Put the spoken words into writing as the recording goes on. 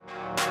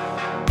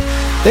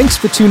Thanks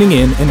for tuning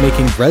in and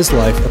making Res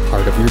Life a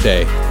part of your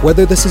day.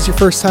 Whether this is your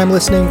first time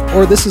listening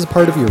or this is a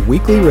part of your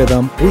weekly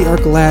rhythm, we are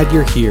glad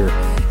you're here.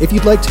 If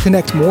you'd like to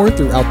connect more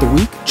throughout the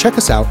week, check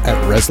us out at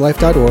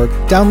reslife.org,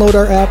 download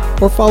our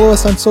app, or follow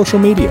us on social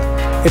media.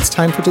 It's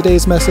time for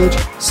today's message,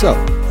 so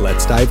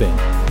let's dive in.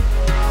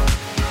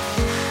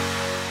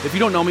 If you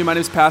don't know me, my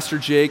name is Pastor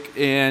Jake,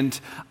 and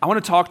I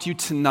want to talk to you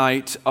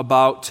tonight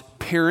about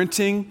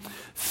parenting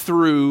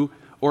through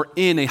or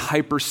in a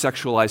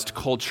hypersexualized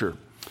culture.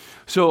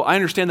 So I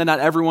understand that not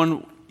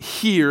everyone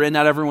here and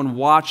not everyone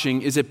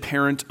watching is a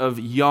parent of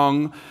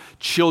young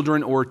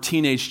children or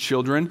teenage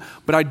children,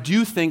 but I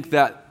do think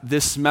that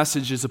this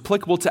message is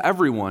applicable to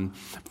everyone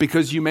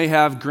because you may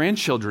have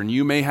grandchildren,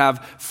 you may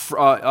have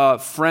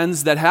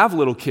friends that have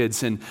little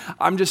kids, and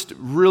I'm just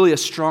really a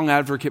strong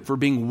advocate for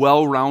being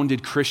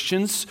well-rounded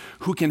Christians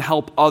who can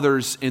help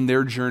others in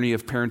their journey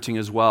of parenting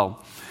as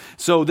well.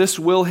 So this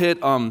will hit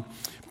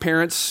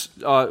parents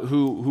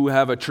who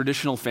have a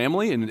traditional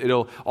family, and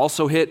it'll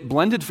also hit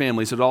blended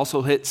families. It'll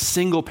also hit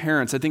single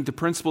parents. I think the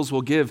principles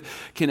we'll give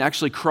can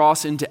actually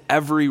cross into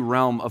every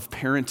realm of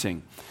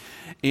parenting.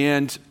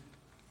 And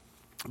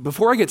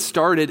before I get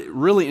started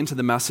really into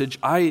the message,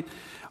 I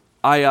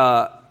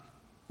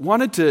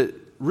wanted to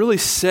really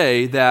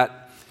say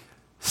that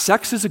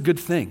sex is a good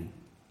thing.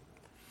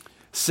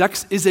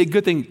 Sex is a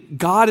good thing.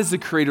 God is the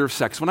creator of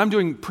sex. When I'm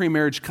doing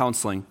pre-marriage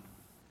counseling,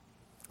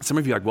 some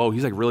of you are like, whoa,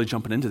 he's like really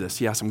jumping into this.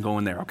 Yes, I'm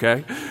going there,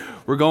 okay?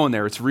 We're going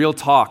there. It's real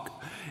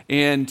talk.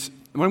 And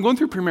when I'm going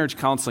through pre-marriage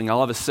counseling, I'll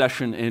have a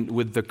session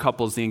with the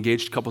couples, the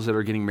engaged couples that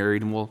are getting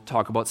married, and we'll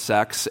talk about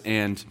sex.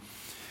 And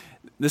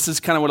this is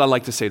kind of what I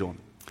like to say to them.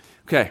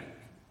 Okay,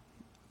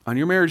 on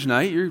your marriage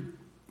night, you're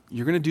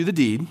going to do the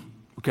deed,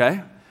 okay?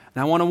 And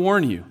I want to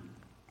warn you,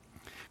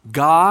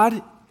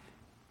 God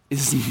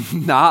is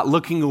not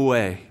looking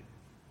away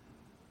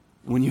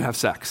when you have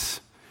sex.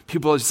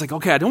 People are just like,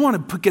 okay, I don't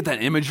want to get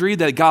that imagery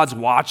that God's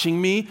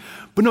watching me.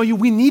 But no,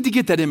 we need to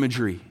get that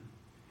imagery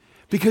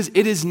because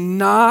it is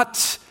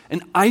not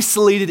an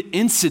isolated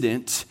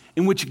incident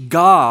in which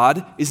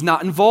God is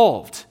not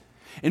involved.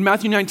 In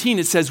Matthew 19,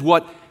 it says,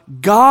 what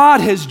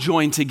God has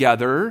joined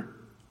together,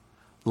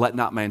 let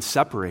not man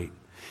separate.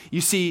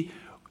 You see,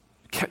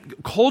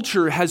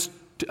 culture has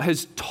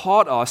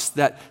taught us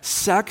that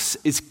sex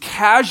is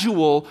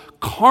casual,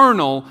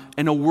 carnal,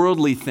 and a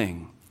worldly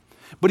thing.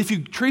 But if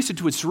you trace it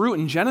to its root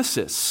in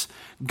Genesis,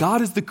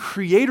 God is the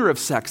creator of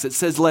sex. It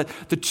says, let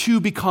the two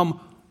become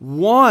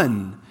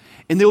one,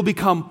 and they will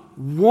become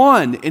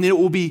one, and it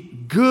will be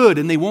good,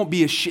 and they won't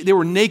be ashamed. They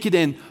were naked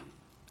and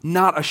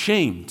not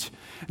ashamed.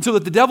 And so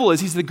that the devil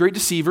he's the great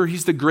deceiver,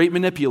 he's the great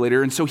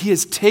manipulator, and so he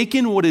has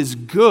taken what is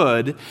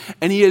good,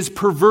 and he has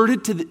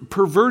perverted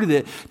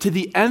it to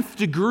the nth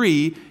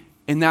degree,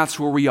 and that's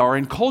where we are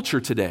in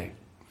culture today,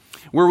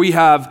 where we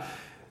have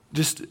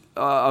just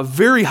a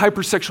very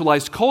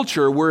hypersexualized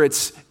culture where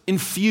it's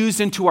infused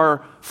into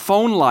our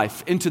phone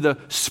life, into the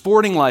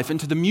sporting life,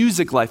 into the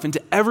music life,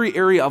 into every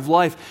area of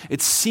life.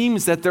 It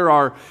seems that there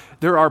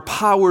are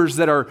powers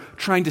that are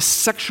trying to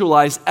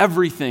sexualize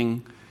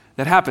everything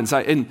that happens.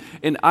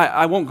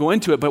 I won't go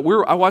into it, but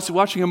I was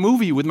watching a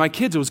movie with my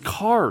kids. It was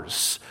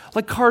Cars.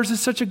 Like, Cars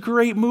is such a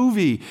great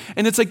movie,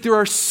 and it's like there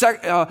are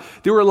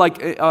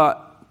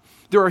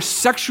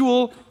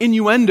sexual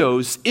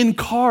innuendos in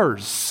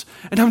Cars.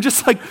 And I'm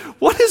just like,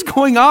 what is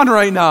going on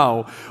right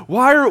now?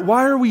 Why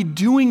are we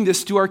doing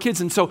this to our kids?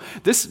 And so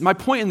my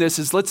point in this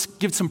is let's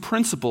give some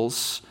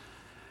principles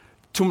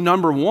to,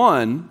 number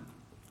one,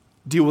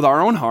 deal with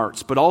our own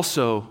hearts, but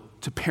also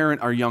to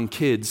parent our young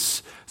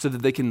kids so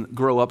that they can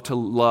grow up to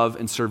love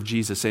and serve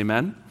Jesus.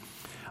 Amen?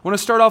 I want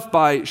to start off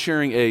by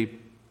sharing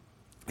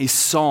a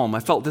psalm.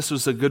 I felt this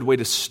was a good way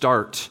to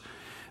start.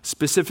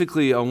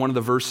 Specifically on one of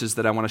the verses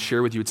that I want to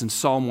share with you. It's in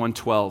Psalm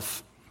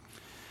 112.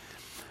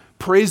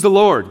 Praise the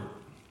Lord.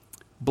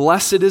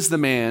 Blessed is the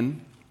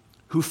man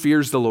who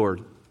fears the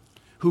Lord,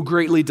 who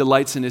greatly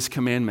delights in his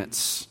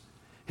commandments.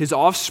 His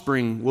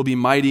offspring will be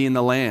mighty in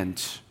the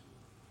land.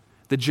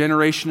 The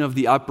generation of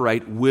the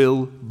upright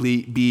will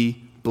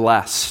be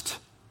blessed.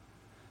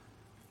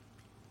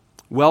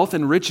 Wealth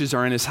and riches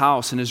are in his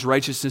house, and his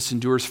righteousness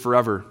endures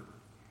forever.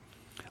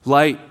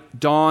 Light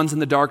dawns in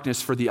the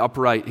darkness for the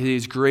upright. He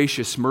is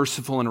gracious,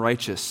 merciful, and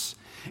righteous.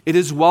 It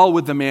is well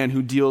with the man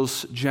who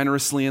deals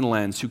generously and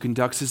lends, who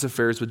conducts his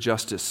affairs with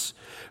justice.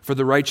 For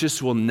the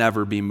righteous will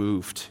never be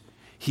moved.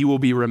 He will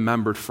be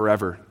remembered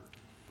forever.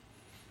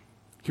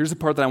 Here's the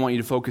part that I want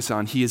you to focus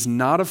on. He is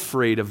not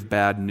afraid of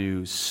bad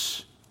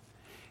news.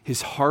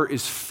 His heart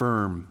is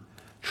firm,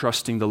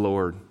 trusting the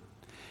Lord.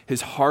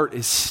 His heart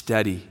is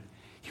steady.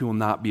 He will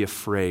not be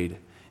afraid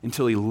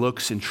until he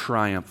looks in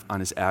triumph on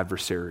his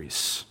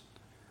adversaries.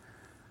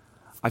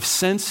 I've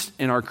sensed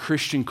in our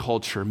Christian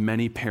culture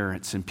many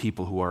parents and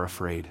people who are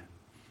afraid.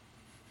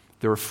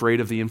 They're afraid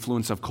of the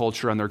influence of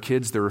culture on their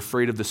kids. They're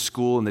afraid of the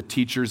school and the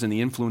teachers and the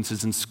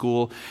influences in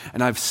school.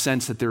 And I've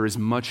sensed that there is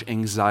much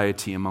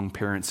anxiety among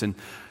parents. And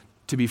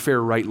to be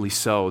fair, rightly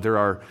so.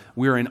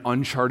 We are in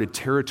uncharted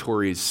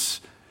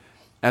territories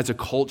as a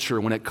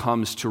culture when it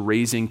comes to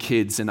raising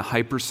kids in a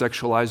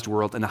hypersexualized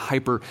world, in a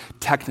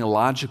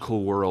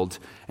hyper-technological world,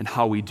 and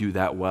how we do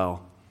that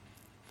well.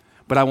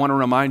 But I want to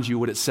remind you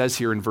what it says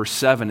here in verse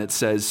 7. It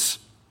says,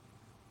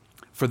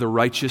 "For the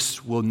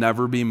righteous will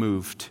never be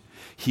moved.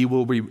 He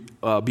will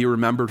be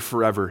remembered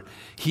forever.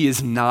 He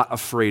is not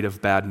afraid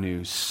of bad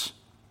news."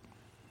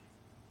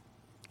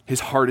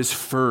 His heart is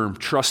firm,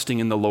 trusting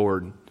in the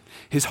Lord.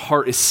 His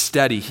heart is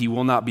steady. He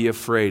will not be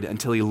afraid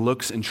until he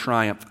looks in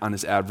triumph on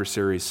his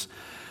adversaries.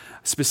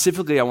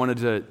 Specifically, I wanted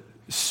to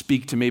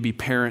speak to maybe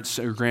parents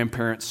or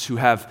grandparents who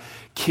have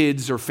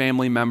kids or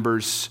family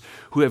members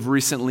who have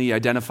recently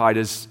identified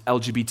as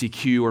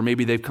LGBTQ, or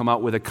maybe they've come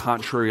out with a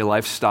contrary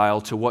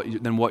lifestyle to what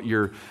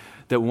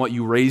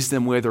you raised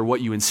them with or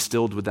what you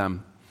instilled with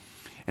them.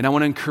 And I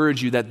want to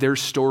encourage you that their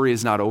story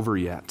is not over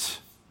yet,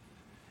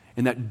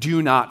 and that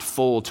do not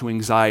fold to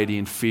anxiety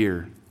and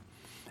fear,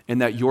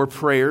 and that your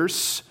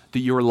prayers, that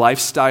your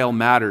lifestyle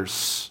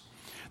matters.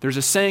 There's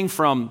a saying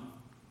from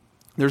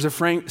an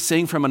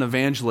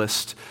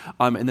evangelist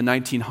in the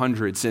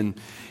 1900s, and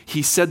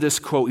he said this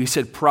quote. He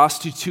said,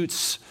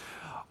 prostitutes,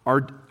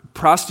 I'm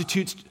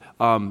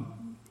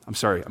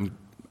sorry, I'm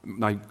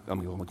going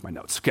to look at my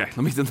notes. Okay, if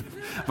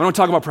I don't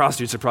talk about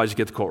prostitutes, I probably just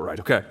get the quote right.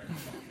 Okay.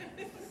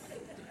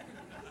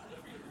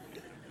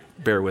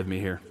 Bear with me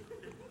here.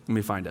 Let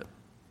me find it.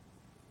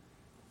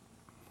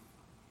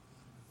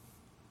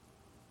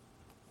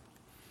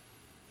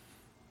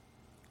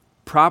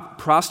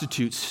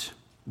 Prostitutes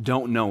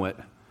don't know it,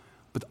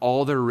 but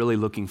all they're really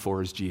looking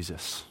for is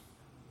Jesus.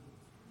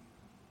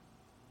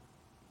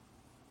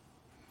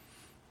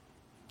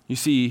 You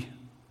see,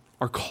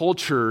 our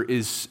culture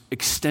is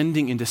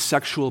extending into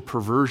sexual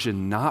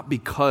perversion not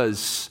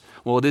because,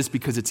 well, it is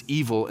because it's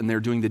evil and they're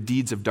doing the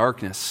deeds of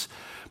darkness,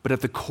 but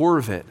at the core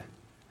of it,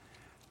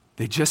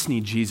 they just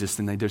need Jesus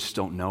and they just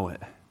don't know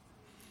it.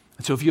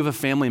 And so if you have a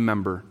family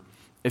member,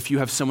 if you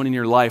have someone in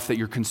your life that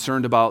you're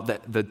concerned about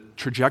the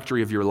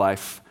trajectory of your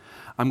life,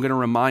 I'm going to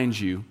remind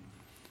you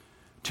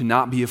to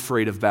not be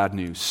afraid of bad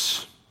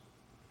news,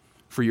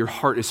 for your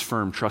heart is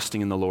firm,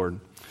 trusting in the Lord.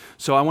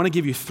 So I want to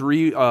give you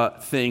three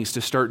things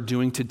to start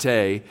doing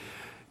today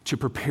to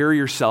prepare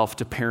yourself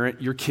to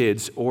parent your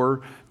kids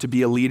or to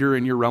be a leader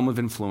in your realm of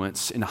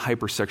influence in a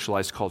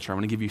hypersexualized culture. I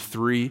want to give you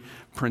three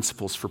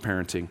principles for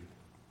parenting.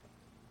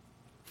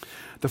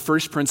 The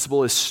first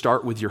principle is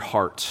start with your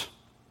heart.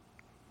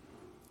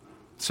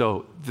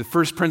 So the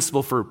first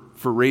principle for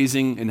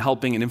raising and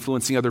helping and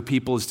influencing other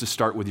people is to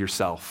start with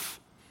yourself.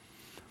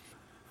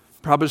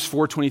 Proverbs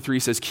 4:23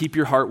 says, "Keep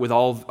your heart with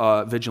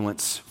all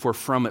vigilance, for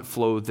from it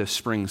flow the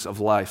springs of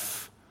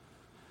life."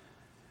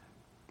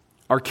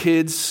 Our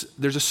kids,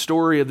 there's a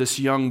story of this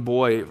young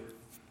boy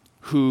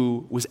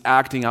who was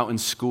acting out in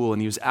school, and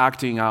he was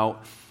acting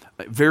out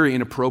very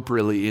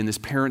inappropriately, and his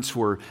parents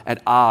were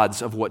at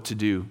odds of what to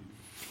do.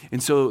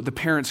 And so the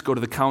parents go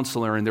to the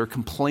counselor, and they're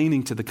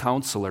complaining to the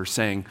counselor,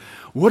 saying,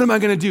 "What am I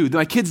going to do?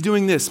 My kid's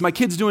doing this. My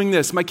kid's doing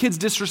this. My kid's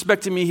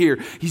disrespecting me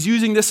here. He's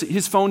using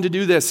his phone to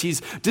do this.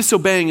 He's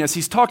disobeying us.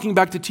 He's talking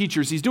back to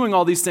teachers. He's doing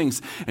all these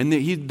things." And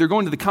they're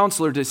going to the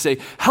counselor to say,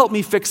 "Help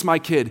me fix my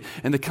kid."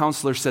 And the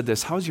counselor said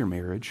this, "How's your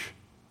marriage?"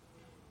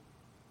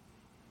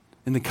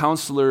 And the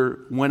counselor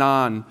went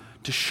on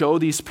to show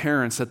these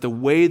parents that the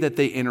way that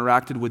they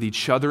interacted with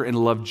each other and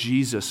loved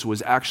Jesus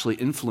was actually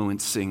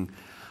influencing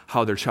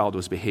how their child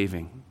was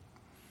behaving.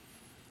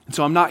 And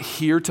so I'm not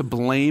here to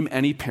blame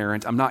any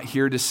parent. I'm not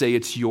here to say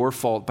it's your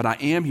fault, but I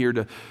am here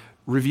to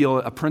reveal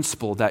a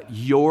principle that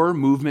your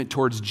movement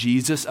towards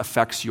Jesus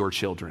affects your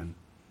children,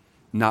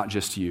 not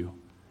just you.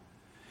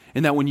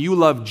 And that when you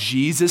love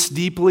Jesus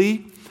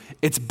deeply,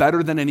 it's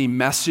better than any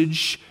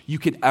message you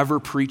could ever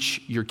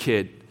preach your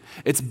kid.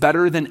 It's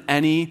better than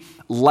any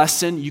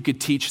lesson you could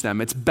teach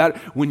them. It's better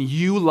when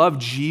you love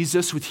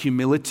Jesus with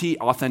humility,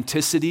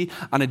 authenticity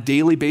on a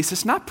daily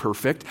basis, not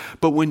perfect,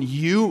 but when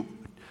you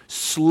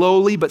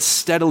slowly but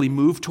steadily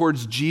move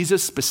towards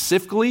Jesus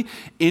specifically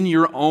in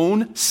your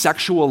own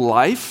sexual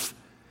life,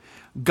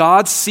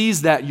 God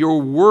sees that your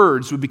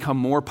words would become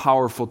more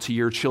powerful to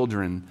your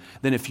children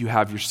than if you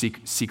have your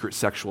secret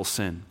sexual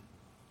sin.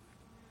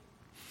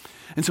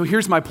 And so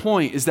here's my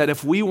point, is that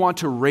if we want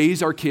to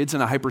raise our kids in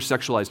a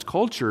hypersexualized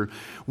culture,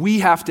 we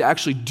have to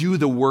actually do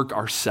the work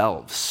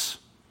ourselves.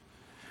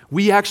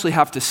 We actually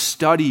have to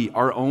study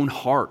our own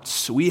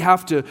hearts. We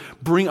have to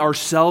bring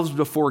ourselves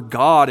before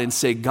God and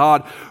say,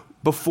 "God,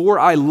 before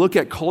I look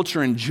at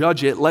culture and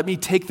judge it, let me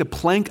take the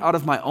plank out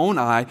of my own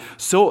eye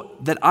so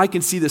that I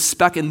can see the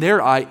speck in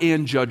their eye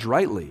and judge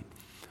rightly."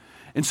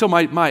 And so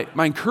my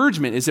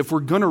encouragement is, if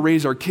we're going to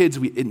raise our kids,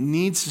 it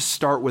needs to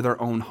start with our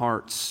own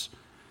hearts.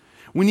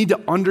 We need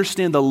to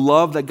understand the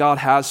love that God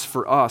has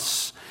for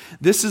us.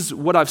 This is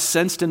what I've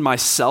sensed in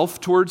myself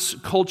towards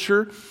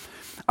culture.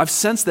 I've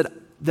sensed that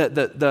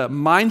the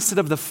mindset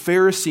of the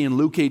Pharisee in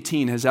Luke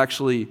 18 has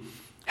actually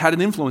had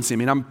an influence in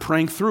me, and I'm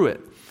praying through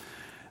it.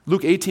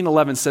 Luke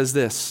 18:11 says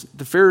this,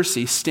 "The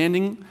Pharisee,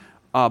 standing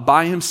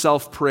by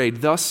himself,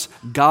 prayed, 'Thus,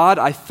 God,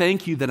 I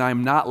thank you that I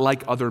am not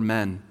like other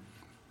men.'"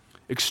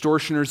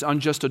 extortioners,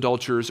 unjust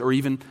adulterers, or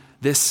even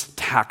this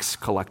tax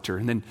collector.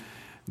 And then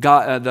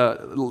God,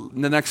 the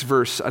next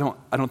verse, I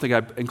don't think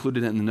I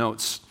included it in the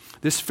notes.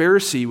 This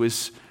Pharisee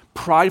was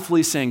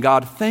pridefully saying,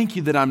 God, thank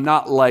you that I'm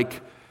not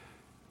like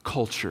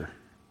culture.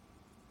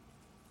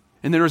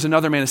 And there was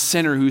another man, a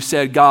sinner, who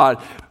said,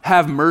 God,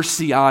 have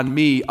mercy on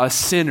me, a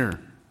sinner. And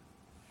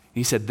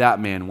he said that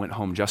man went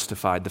home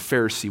justified. The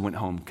Pharisee went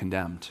home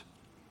condemned.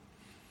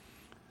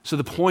 So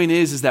the point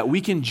is that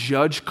we can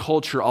judge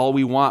culture all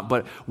we want,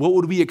 but what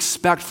would we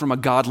expect from a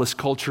godless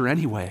culture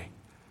anyway?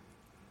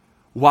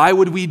 Why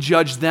would we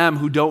judge them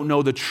who don't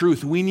know the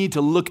truth? We need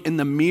to look in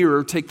the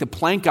mirror, take the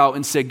plank out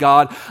and say,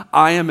 God,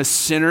 I am a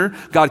sinner.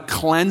 God,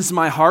 cleanse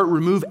my heart.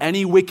 Remove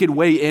any wicked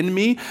way in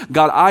me.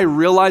 God, I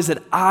realize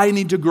that I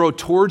need to grow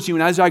towards you.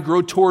 And as I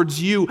grow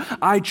towards you,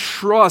 I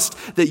trust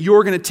that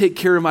you're going to take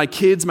care of my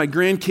kids, my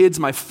grandkids,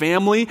 my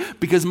family,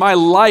 because my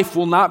life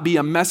will not be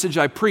a message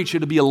I preach.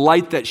 It'll be a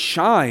light that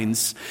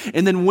shines.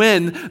 And then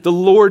when the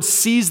Lord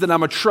sees that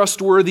I'm a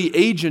trustworthy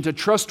agent, a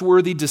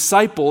trustworthy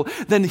disciple,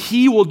 then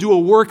he will do a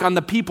work on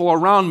the people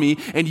around me,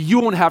 and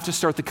you won't have to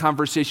start the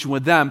conversation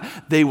with them.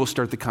 They will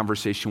start the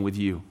conversation with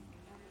you.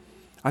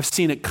 I've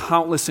seen it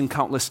countless and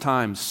countless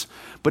times,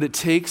 but it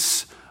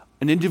takes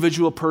an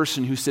individual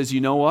person who says,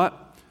 you know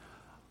what?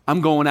 I'm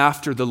going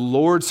after the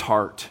Lord's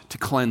heart to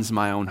cleanse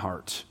my own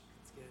heart.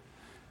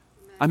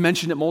 I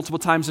mentioned it multiple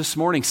times this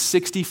morning.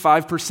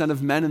 65%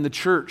 of men in the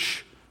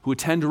church who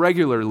attend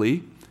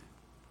regularly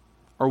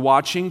are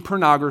watching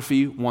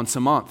pornography once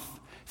a month.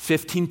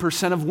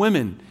 15% of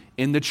women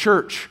in the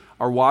church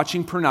are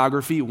watching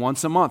pornography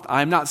once a month.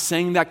 I am not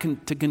saying that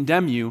to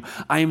condemn you.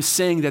 I am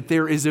saying that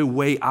there is a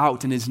way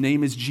out, and his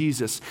name is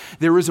Jesus.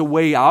 There is a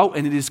way out,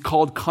 and it is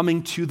called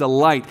coming to the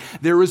light.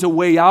 There is a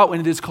way out,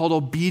 and it is called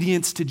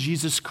obedience to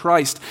Jesus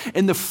Christ.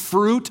 And the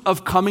fruit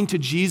of coming to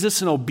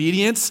Jesus and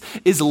obedience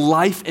is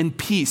life and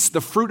peace. The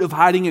fruit of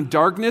hiding in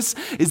darkness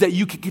is that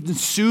you get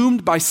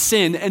consumed by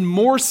sin, and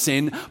more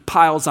sin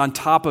piles on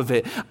top of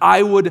it.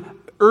 I would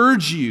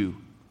urge you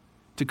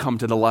to come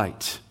to the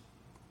light.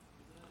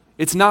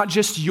 It's not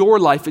just your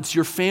life, it's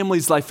your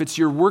family's life, it's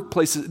your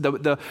workplace,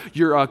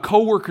 your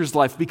co-worker's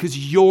life,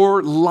 because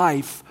your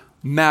life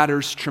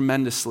matters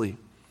tremendously.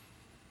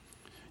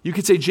 You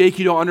could say, Jake,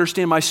 you don't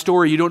understand my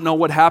story, you don't know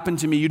what happened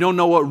to me, you don't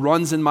know what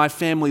runs in my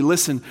family.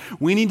 Listen,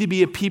 we need to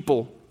be a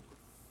people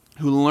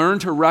who learn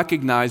to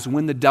recognize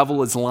when the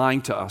devil is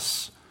lying to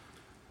us.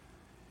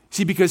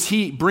 See, because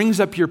he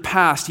brings up your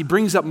past, he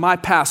brings up my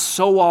past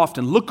so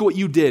often. Look what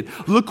you did,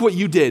 look what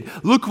you did,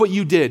 look what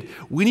you did.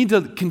 We need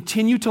to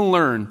continue to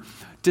learn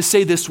to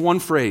say this one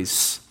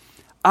phrase.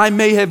 I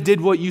may have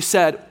did what you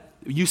said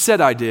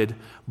I did,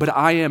 but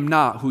I am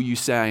not who you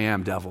say I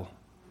am, devil.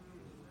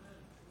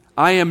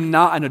 I am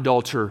not an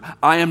adulterer.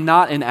 I am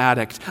not an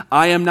addict.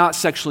 I am not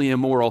sexually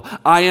immoral.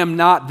 I am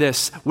not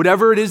this.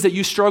 Whatever it is that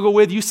you struggle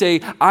with, you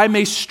say, I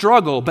may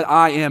struggle, but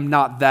I am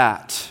not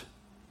that.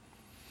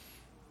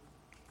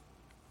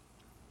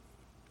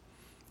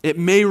 It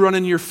may run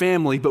in your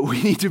family, but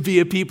we need to be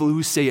a people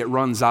who say it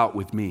runs out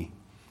with me.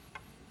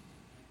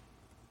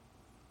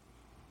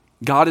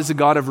 God is a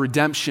God of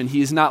redemption.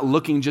 He is not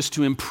looking just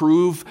to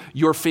improve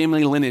your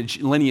family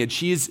lineage.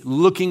 He is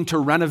looking to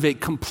renovate,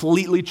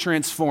 completely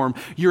transform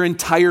your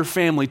entire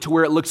family to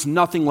where it looks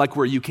nothing like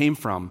where you came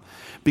from,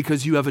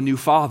 because you have a new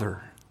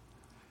father.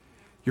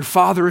 Your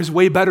father is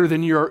way better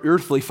than your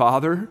earthly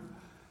father.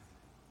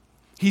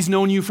 He's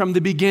known you from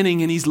the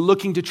beginning, and he's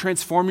looking to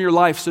transform your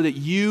life so that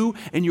you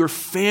and your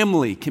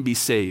family can be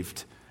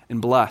saved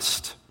and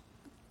blessed.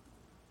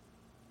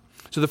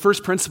 So the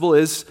first principle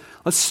is,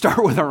 let's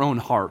start with our own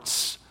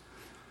hearts.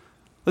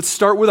 Let's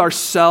start with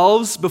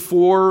ourselves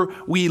before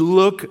we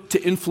look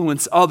to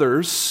influence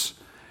others.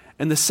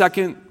 And the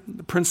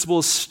second principle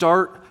is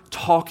start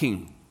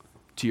talking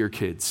to your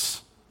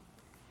kids.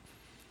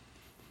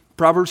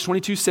 Proverbs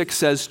 22:6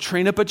 says,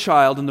 train up a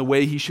child in the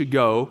way he should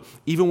go.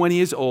 Even when he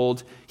is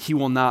old, he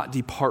will not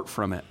depart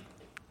from it.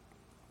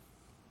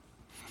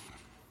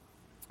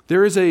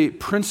 There is a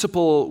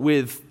principle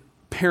with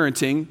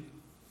parenting.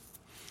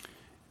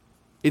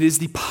 It is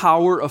the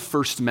power of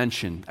first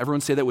mention. Everyone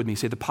say that with me.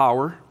 Say the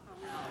power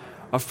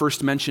of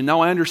first mention.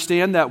 Now, I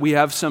understand that we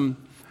have some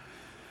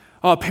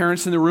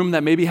parents in the room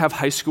that maybe have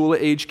high school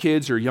age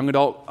kids or young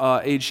adult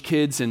age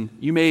kids, and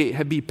you may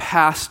be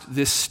past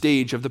this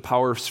stage of the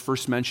power of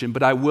first mention,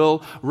 but I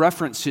will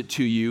reference it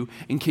to you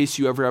in case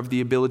you ever have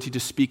the ability to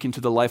speak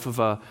into the life of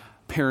a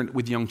parent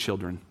with young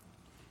children.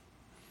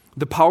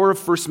 The power of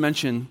first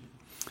mention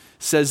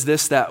says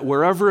this, that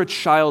wherever a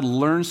child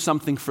learns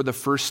something for the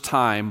first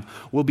time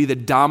will be the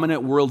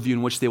dominant worldview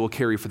in which they will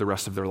carry for the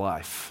rest of their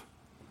life.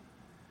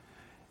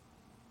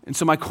 And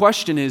so my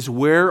question is,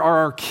 where are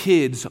our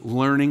kids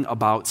learning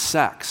about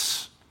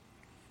sex?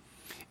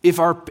 If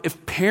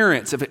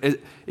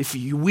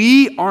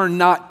we are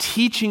not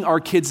teaching our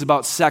kids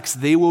about sex,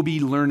 they will be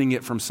learning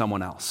it from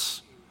someone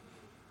else.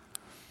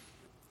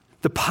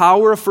 The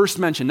power of first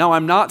mention. Now,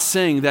 I'm not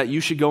saying that you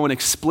should go and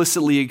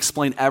explicitly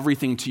explain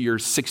everything to your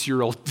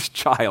 6-year-old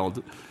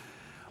child,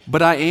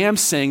 But I am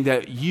saying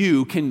that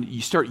you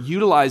start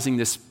utilizing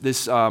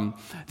this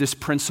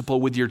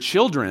principle with your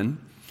children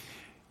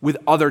with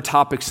other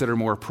topics that are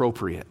more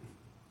appropriate.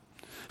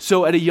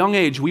 So at a young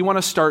age, we want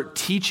to start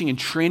teaching and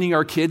training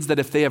our kids that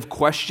if they have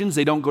questions,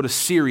 they don't go to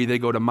Siri, they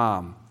go to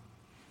mom.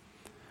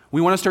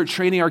 We want to start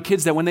training our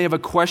kids that when they have a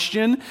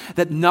question,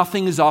 that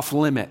nothing is off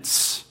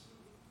limits.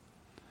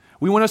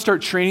 We want to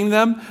start training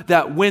them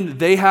that when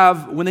they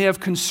have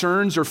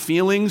concerns or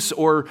feelings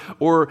or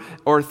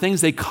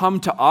things, they come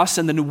to us,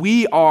 and then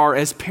we are,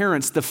 as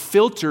parents, the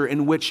filter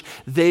in which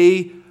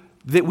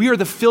that we are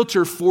the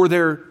filter for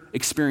their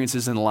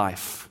experiences in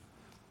life.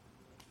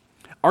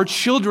 Our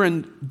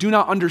children do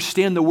not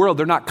understand the world.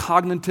 They're not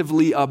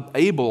cognitively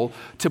able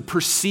to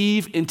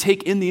perceive and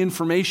take in the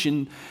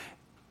information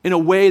in a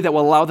way that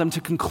will allow them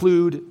to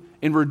conclude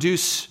and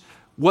reduce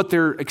what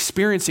they're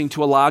experiencing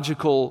to a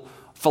logical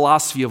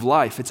philosophy of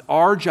life. It's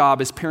our job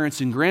as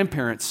parents and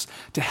grandparents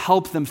to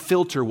help them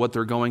filter what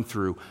they're going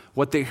through,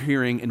 what they're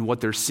hearing, and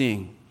what they're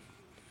seeing.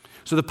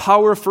 So the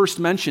power of first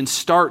mention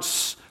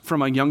starts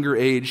from a younger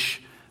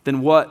age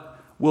than what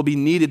will be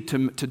needed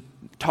to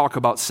talk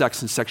about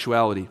sex and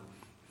sexuality.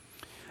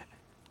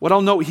 What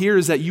I'll note here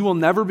is that you will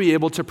never be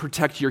able to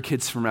protect your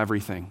kids from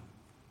everything.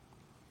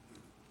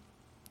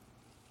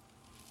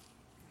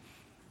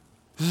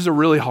 This is a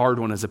really hard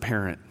one as a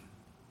parent.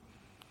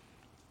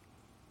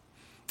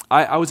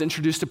 I was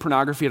introduced to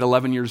pornography at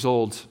 11 years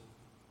old.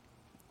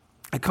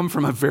 I come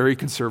from a very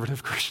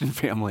conservative Christian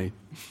family,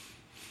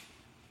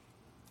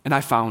 and I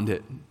found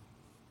it.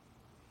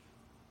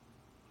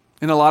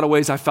 In a lot of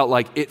ways, I felt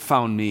like it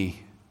found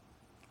me.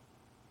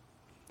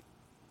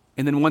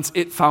 And then once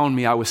it found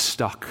me, I was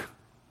stuck.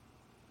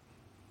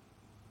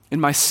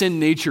 And my sin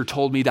nature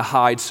told me to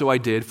hide, so I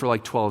did for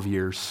like 12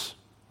 years.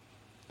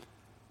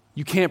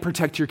 You can't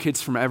protect your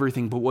kids from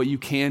everything, but what you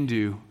can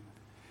do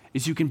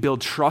is you can build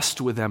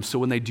trust with them so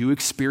when they do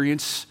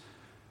experience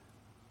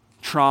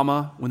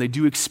trauma, when they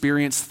do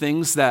experience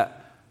things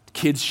that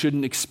kids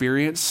shouldn't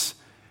experience,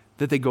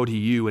 that they go to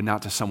you and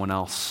not to someone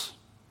else.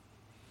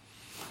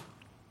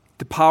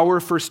 The power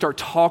of first start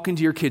talking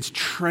to your kids,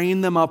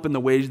 train them up in the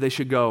ways they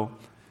should go.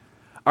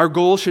 Our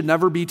goal should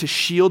never be to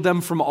shield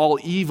them from all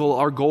evil.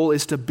 Our goal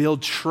is to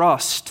build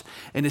trust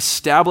and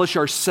establish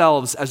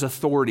ourselves as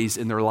authorities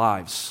in their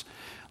lives.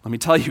 Let me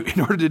tell you,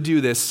 in order to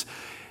do this,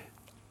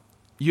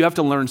 you have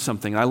to learn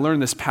something. I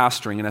learned this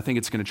pastoring, and I think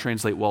it's going to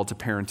translate well to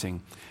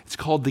parenting. It's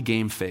called the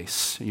game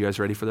face. Are you guys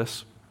ready for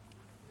this?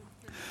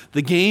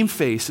 The game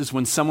face is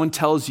when someone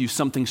tells you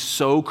something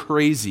so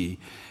crazy,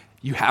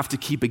 you have to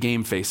keep a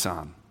game face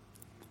on.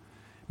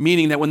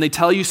 Meaning that when they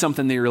tell you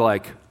something that you're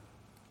like,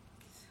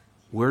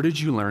 where did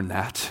you learn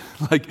that?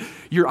 Like,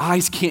 your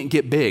eyes can't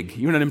get big.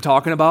 You know what I'm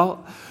talking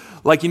about?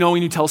 Like,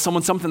 when you tell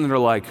someone something and they're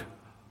like,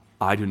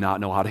 I do not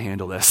know how to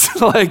handle this.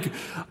 Like,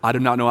 I do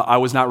not know. I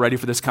was not ready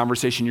for this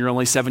conversation. You're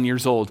only 7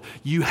 years old.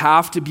 You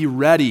have to be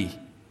ready.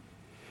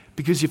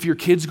 Because if your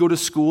kids go to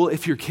school,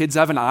 if your kids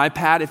have an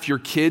iPad, if your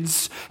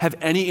kids have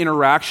any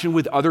interaction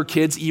with other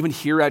kids, even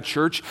here at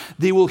church,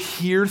 they will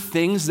hear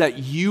things that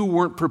you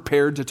weren't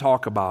prepared to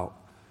talk about.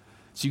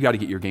 So you got to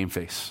get your game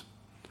face.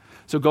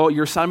 So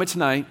your assignment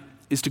tonight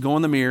is to go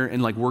in the mirror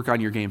and work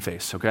on your game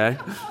face, okay?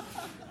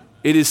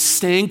 It is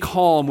staying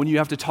calm when you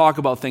have to talk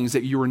about things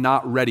that you are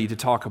not ready to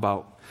talk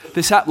about.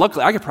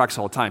 Luckily, I get practice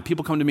all the time.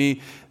 People come to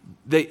me,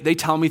 they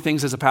tell me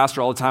things as a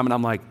pastor all the time, and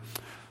I'm like,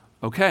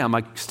 okay, I'm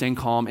staying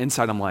calm.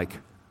 Inside, I'm like,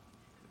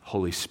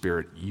 Holy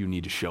Spirit, you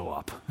need to show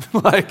up.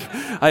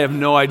 I have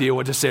no idea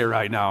what to say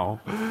right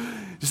now.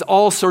 Just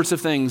all sorts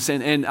of things,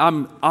 and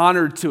I'm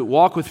honored to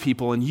walk with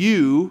people,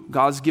 and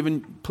God's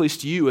given place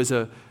to you as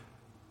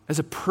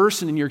a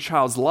person in your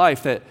child's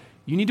life that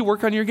you need to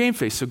work on your game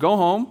face. So go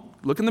home,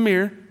 look in the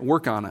mirror, and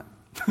work on it.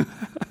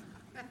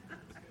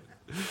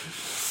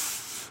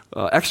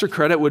 Extra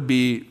credit would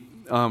be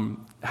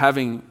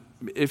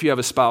if you have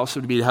a spouse,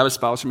 it would be to have a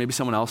spouse or maybe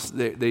someone else,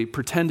 they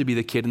pretend to be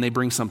the kid and they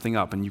bring something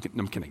up, and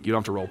I'm kidding, you don't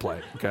have to role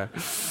play, okay?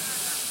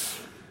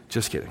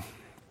 Just kidding.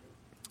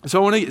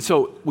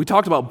 So we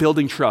talked about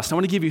building trust. I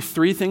want to give you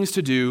 3 things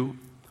to do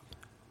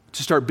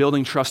to start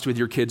building trust with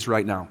your kids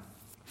right now.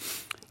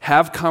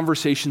 Have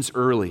conversations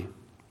early.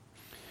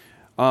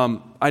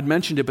 I'd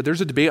mentioned it, but there's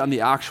a debate on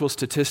the actual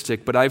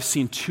statistic, but I've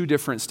seen 2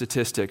 different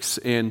statistics.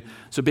 And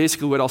so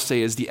basically what I'll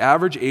say is the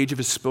average age of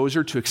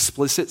exposure to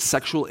explicit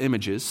sexual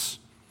images,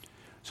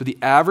 so the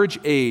average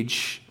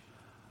age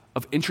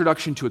of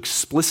introduction to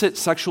explicit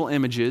sexual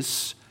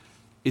images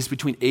is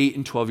between 8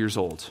 and 12 years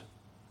old.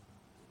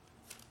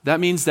 That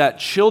means that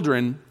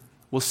children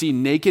will see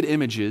naked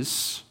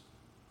images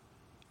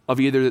of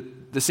either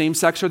the same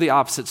sex or the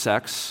opposite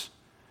sex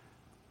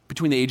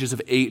between the ages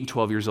of 8 and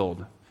 12 years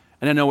old.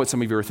 And I know what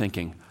some of you are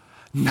thinking.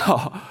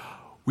 No,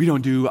 we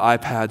don't do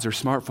iPads or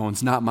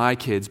smartphones, not my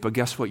kids, but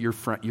guess what? Your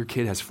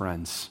kid has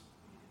friends.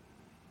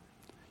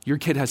 Your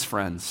kid has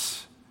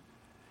friends.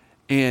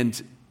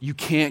 And you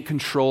can't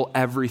control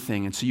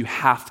everything, and so you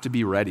have to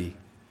be ready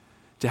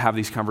to have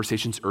these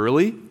conversations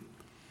early.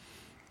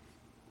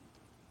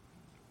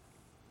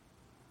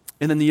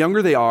 And then the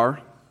younger they are,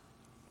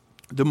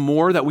 the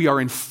more that we are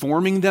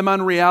informing them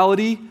on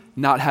reality,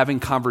 not having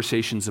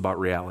conversations about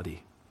reality.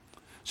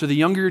 So the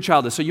younger your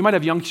child is, so you might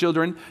have young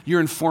children,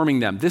 you're informing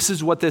them. This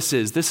is what this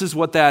is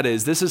what that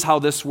is, this is how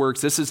this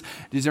works,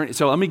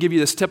 so let me give you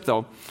this tip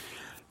though.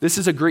 This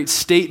is a great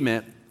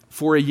statement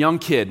for a young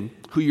kid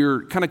who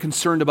you're kind of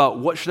concerned about,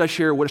 what should I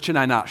share, what should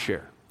I not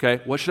share?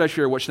 Okay, what should I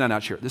share, what should I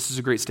not share? This is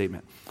a great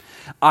statement.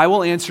 I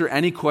will answer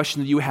any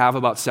question that you have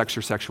about sex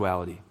or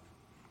sexuality.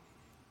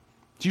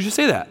 So you should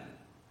say that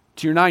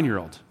to your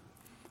 9-year-old.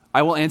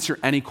 I will answer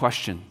any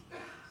question.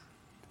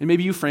 And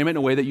maybe you frame it in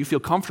a way that you feel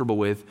comfortable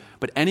with,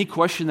 but any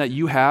question that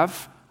you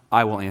have,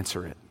 I will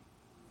answer it.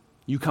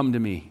 You come to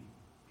me.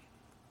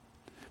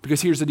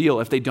 Because here's the deal,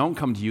 if they don't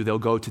come to you, they'll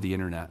go to the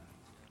internet.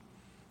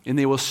 And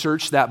they will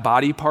search that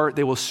body part,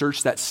 they will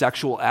search that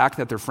sexual act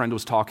that their friend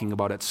was talking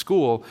about at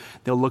school,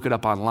 they'll look it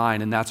up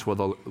online, and that's where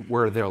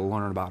they'll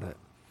learn about it.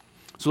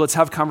 So let's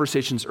have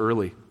conversations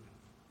early.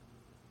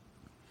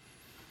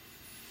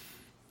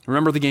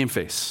 Remember the game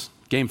face.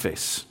 Game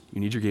face. You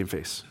need your game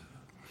face.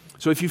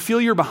 So if you feel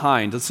you're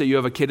behind, let's say you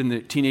have a kid in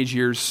the teenage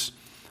years,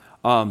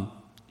 you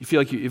feel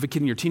like you have a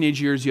kid in your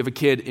teenage years, you have a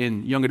kid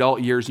in young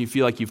adult years, and you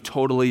feel like you've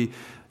totally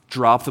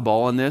dropped the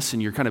ball on this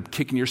and you're kind of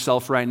kicking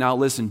yourself right now,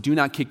 listen, do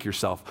not kick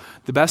yourself.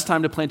 The best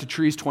time to plant a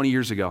tree is 20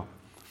 years ago.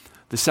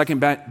 The second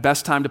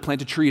best time to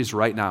plant a tree is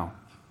right now.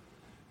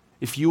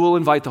 If you will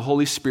invite the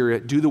Holy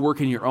Spirit, do the work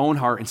in your own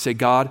heart and say,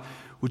 God,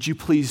 would you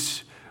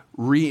please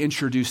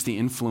reintroduce the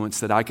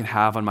influence that I can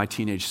have on my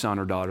teenage son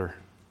or daughter?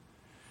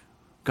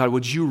 God,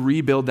 would you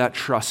rebuild that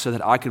trust so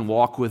that I can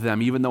walk with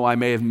them, even though I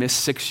may have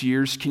missed 6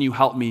 years? Can you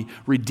help me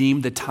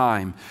redeem the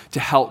time to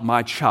help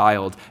my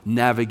child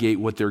navigate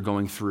what they're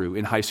going through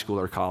in high school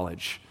or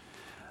college?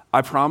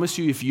 I promise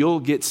you, if you'll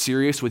get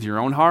serious with your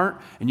own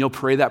heart and you'll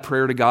pray that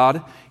prayer to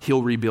God,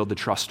 He'll rebuild the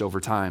trust over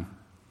time.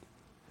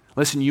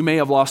 Listen, you may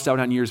have lost out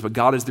on years, but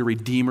God is the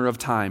redeemer of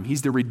time.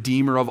 He's the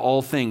redeemer of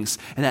all things,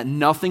 and that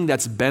nothing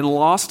that's been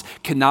lost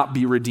cannot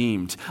be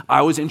redeemed.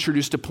 I was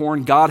introduced to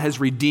porn. God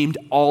has redeemed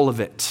all of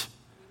it.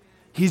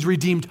 He's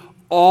redeemed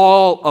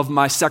all of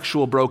my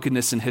sexual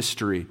brokenness in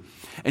history.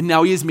 And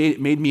now He has made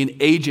me an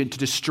agent to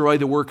destroy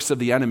the works of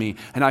the enemy.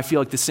 And I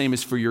feel like the same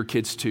is for your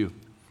kids too.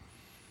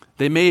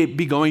 They may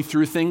be going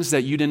through things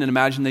that you didn't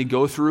imagine they'd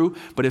go through,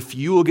 but if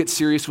you will get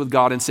serious with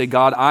God and say,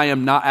 God, I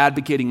am not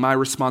advocating my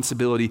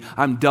responsibility,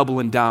 I'm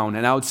doubling down.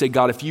 And I would say,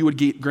 God, if you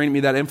would grant me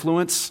that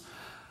influence,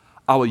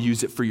 I will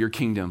use it for your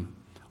kingdom.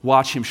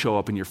 Watch Him show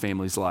up in your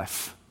family's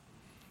life.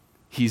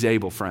 He's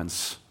able,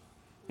 friends.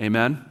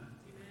 Amen?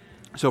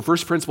 So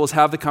first principle is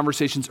have the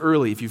conversations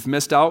early. If you've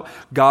missed out,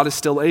 God is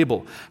still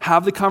able.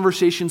 Have the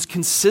conversations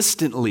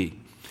consistently.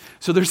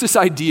 So there's this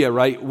idea,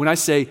 right? When I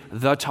say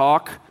the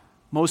talk,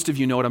 most of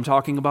you know what I'm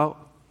talking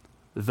about.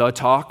 The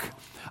talk.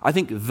 I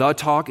think the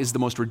talk is the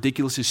most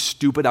ridiculously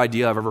stupid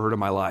idea I've ever heard in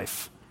my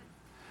life.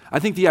 I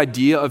think the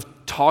idea of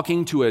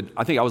talking to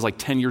I think I was like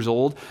 10 years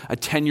old, a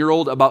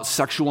 10-year-old about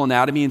sexual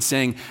anatomy and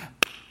saying,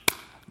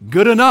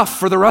 good enough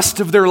for the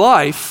rest of their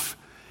life,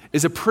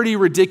 is a pretty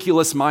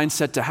ridiculous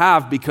mindset to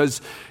have, because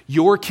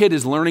your kid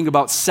is learning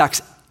about sex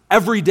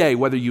every day,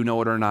 whether you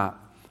know it or not.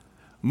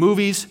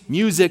 Movies,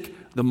 music,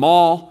 the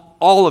mall,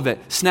 all of it.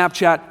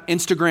 Snapchat,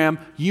 Instagram,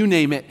 you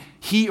name it.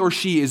 He or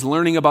she is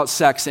learning about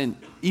sex, and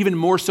even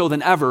more so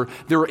than ever,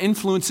 there are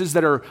influences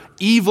that are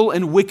evil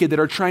and wicked that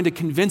are trying to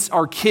convince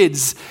our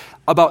kids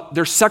about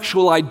their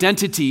sexual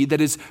identity that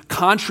is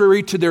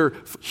contrary to their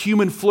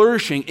human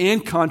flourishing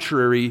and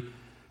contrary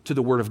to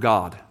the Word of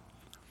God.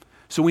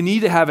 So we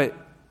need to have it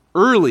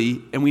early,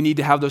 and we need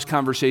to have those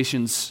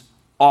conversations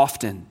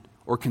often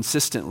or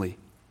consistently.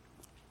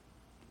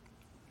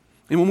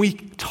 And when we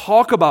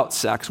talk about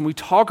sex, when we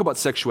talk about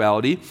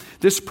sexuality,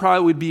 this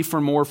probably would be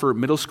for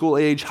middle school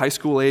age, high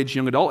school age,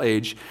 young adult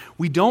age.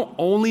 We don't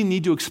only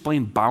need to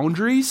explain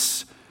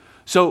boundaries.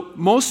 So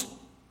most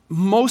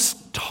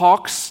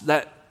talks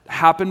that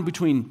happen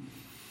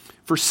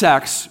for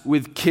sex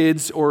with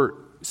kids, or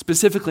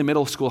specifically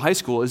middle school, high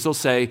school, is they'll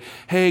say,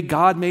 hey,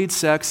 God made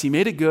sex, He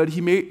made it good,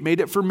 He made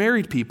it for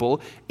married people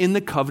in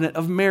the covenant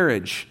of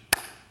marriage.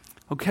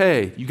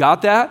 Okay, you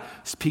got that?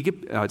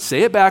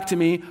 Say it back to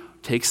me,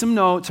 take some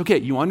notes. Okay,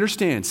 you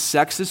understand,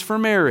 sex is for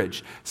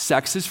marriage,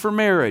 sex is for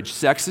marriage,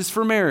 sex is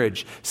for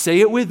marriage. Say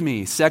it with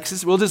me,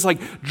 we'll just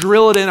like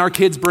drill it in our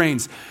kids'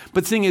 brains.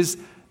 But the thing is,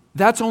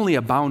 that's only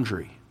a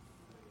boundary.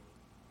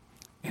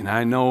 And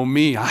I know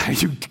me,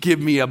 you give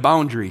me a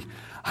boundary,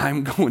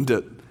 I'm going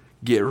to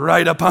get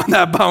right up on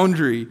that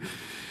boundary.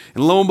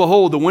 And lo and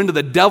behold, the wind of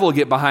the devil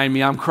get behind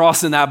me. I'm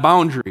crossing that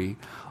boundary.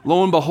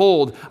 Lo and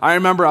behold, I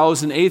remember I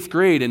was in 8th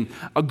grade and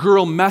a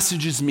girl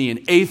messages me in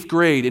 8th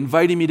grade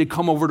inviting me to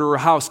come over to her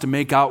house to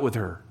make out with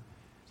her.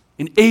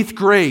 In 8th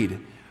grade.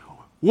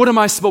 What am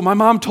I supposed? My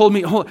mom told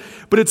me,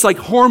 but it's like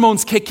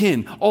hormones kick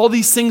in. All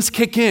these things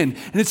kick in.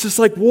 And it's just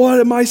like, what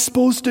am I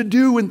supposed to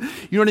do? And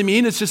you know what I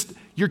mean? It's just,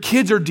 your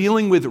kids are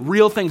dealing with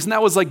real things. And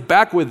that was like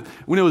back when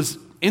it was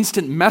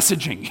instant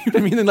messaging. You know what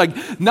I mean? And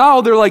like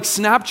now they're like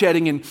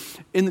Snapchatting, and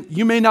And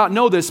you may not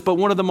know this, but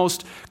one of the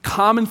most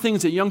common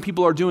things that young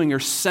people are doing are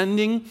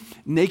sending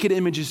naked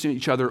images to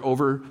each other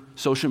over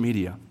social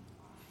media.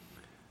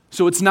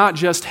 So it's not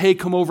just, hey,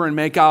 come over and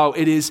make out.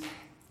 It is,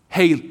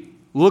 hey,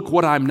 look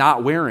what I'm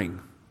not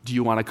wearing. Do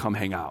you want to come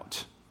hang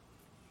out?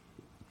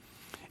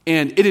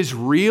 And it is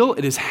real.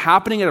 It is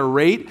happening at a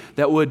rate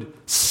that would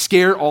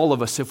scare all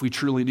of us if we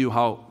truly knew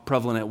how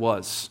prevalent it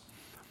was.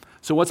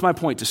 So what's my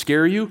point? To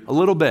scare you? A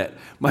little bit.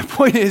 My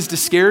point is to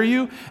scare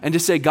you and to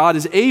say God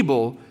is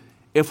able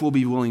if we'll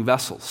be willing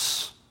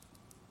vessels.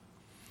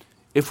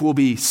 If we'll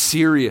be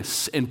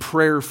serious and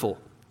prayerful.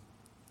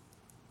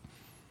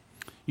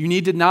 You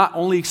need to not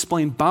only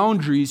explain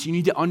boundaries, you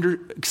need to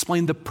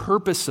explain the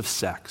purpose of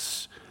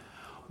sex.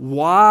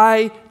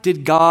 Why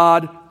did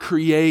God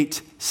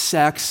create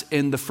sex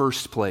in the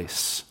first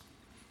place?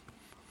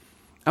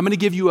 I'm going to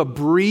give you a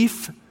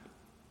brief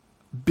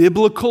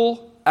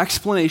biblical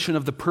explanation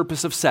of the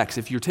purpose of sex.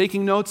 If you're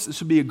taking notes,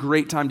 this would be a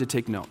great time to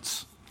take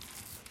notes.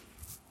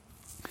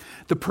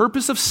 The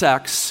purpose of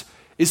sex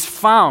is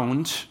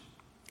found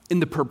in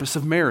the purpose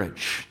of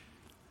marriage,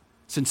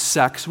 since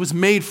sex was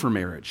made for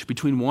marriage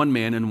between one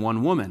man and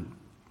one woman.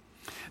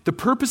 The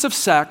purpose of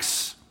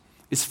sex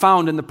is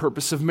found in the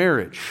purpose of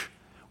marriage.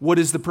 What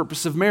is the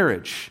purpose of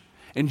marriage?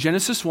 In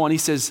Genesis 1, he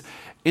says,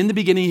 in the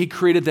beginning he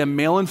created them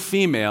male and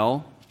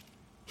female.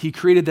 He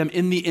created them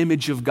in the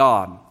image of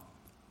God.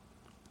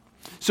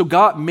 So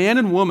God, man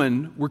and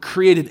woman were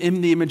created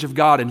in the image of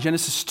God. In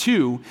Genesis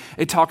 2,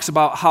 it talks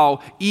about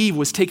how Eve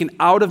was taken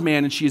out of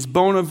man and she is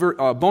bone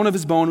of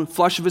his bone,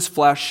 flesh of his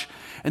flesh,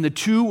 and the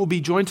two will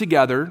be joined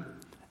together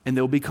and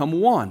they'll become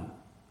one.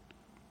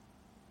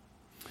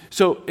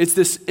 So it's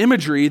this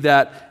imagery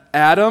that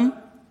Adam,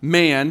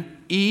 man,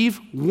 Eve,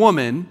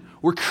 woman,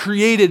 were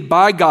created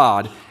by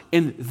God,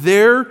 and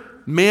their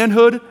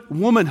manhood,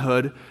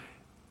 womanhood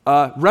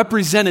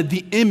represented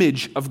the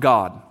image of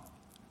God.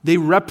 They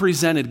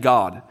represented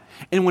God.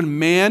 And when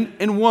man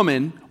and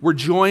woman were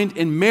joined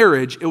in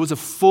marriage, it was a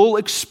full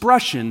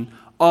expression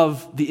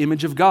of the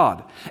image of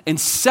God. And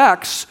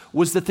sex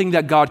was the thing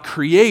that God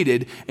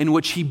created, in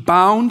which he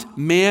bound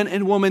man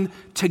and woman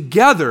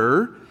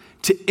together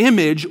to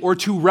image or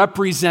to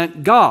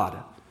represent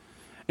God.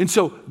 And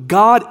so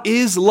God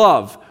is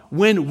love.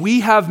 When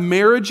we have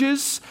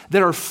marriages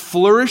that are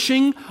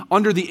flourishing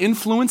under the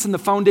influence and the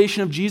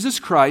foundation of Jesus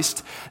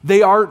Christ,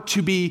 they are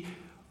to be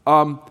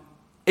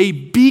a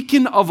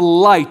beacon of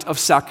light of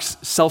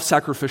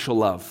self-sacrificial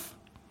love.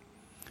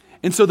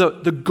 And so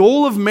the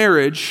goal of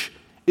marriage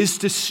is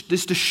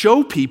to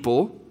show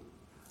people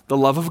the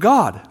love of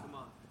God.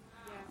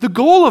 The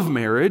goal of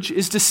marriage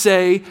is to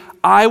say,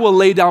 I will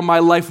lay down my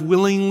life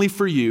willingly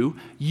for you.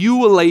 You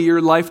will lay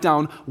your life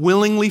down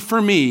willingly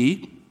for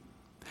me,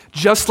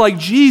 just like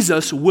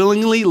Jesus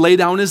willingly laid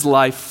down his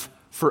life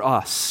for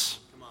us.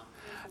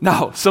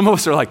 Now, some of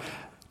us are like,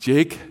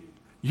 Jake,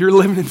 you're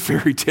living in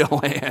fairy tale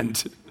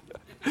land.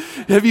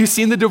 Have you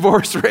seen the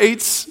divorce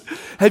rates?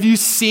 Have you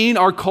seen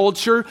our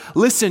culture?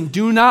 Listen,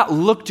 do not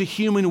look to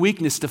human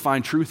weakness to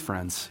find truth,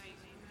 friends.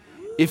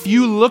 If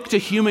you look to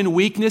human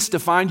weakness to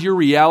find your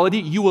reality,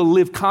 you will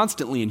live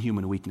constantly in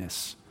human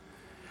weakness.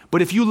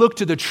 But if you look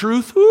to the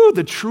truth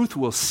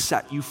will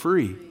set you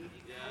free.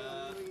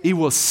 It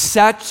will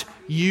set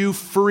you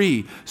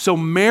free. So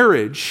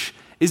marriage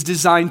is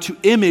designed to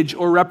image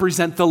or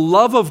represent the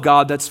love of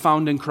God that's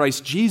found in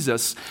Christ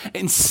Jesus.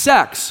 And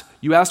sex,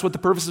 you asked what the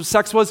purpose of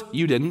sex was?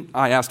 You didn't.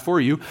 I asked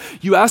for you.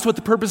 You asked what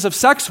the purpose of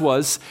sex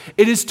was.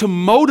 It is to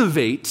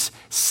motivate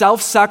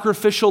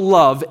self-sacrificial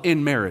love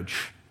in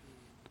marriage.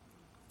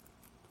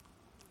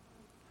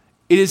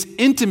 It is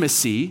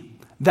intimacy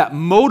that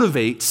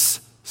motivates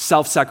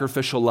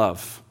self-sacrificial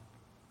love.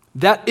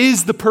 That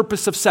is the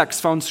purpose of sex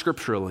found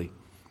scripturally.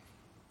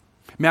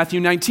 Matthew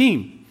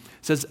 19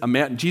 says,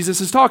 Jesus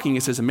is talking.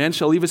 It says, a man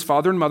shall leave his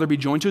father and mother, be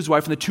joined to his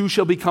wife, and the two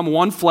shall become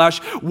one flesh.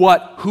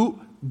 Who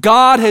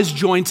God has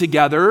joined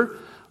together,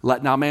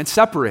 let not man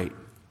separate.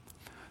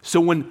 So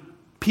when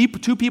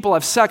two people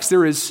have sex,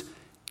 there is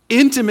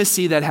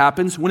intimacy that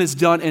happens when it's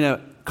done in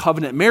a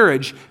covenant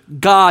marriage.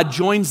 God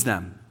joins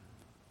them.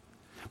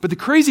 But the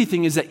crazy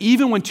thing is that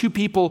even when two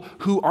people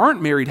who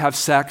aren't married have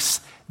sex,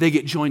 they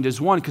get joined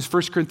as one, because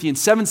 1 Corinthians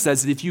 7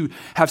 says that if you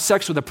have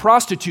sex with a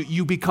prostitute,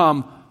 you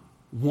become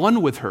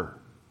one with her.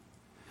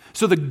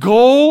 So the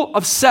goal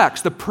of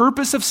sex, the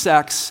purpose of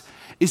sex,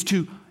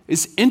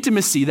 is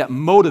intimacy that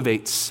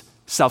motivates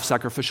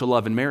self-sacrificial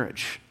love in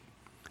marriage.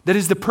 That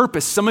is the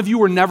purpose. Some of you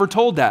were never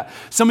told that.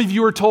 Some of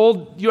you were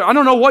told, I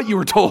don't know what you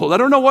were told. I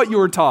don't know what you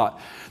were taught.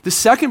 The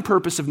second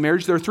purpose of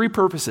marriage, there are three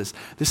purposes.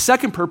 The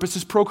second purpose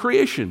is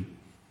procreation.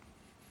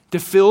 To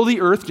fill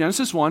the earth,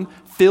 Genesis 1,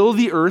 fill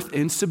the earth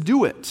and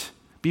subdue it.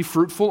 Be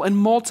fruitful and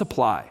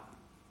multiply.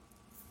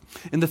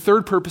 And the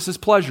third purpose is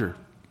pleasure.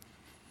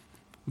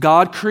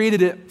 God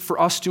created it for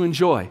us to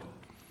enjoy.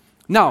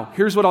 Now,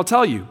 here's what I'll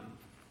tell you.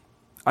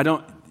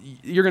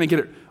 You're going to get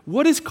it.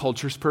 What is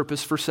culture's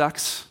purpose for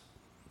sex?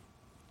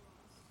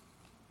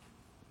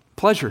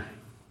 Pleasure.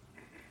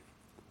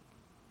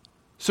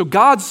 So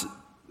God's,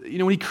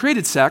 when he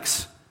created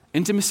sex,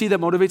 Intimacy that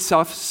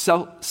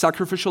motivates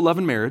sacrificial love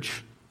in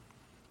marriage,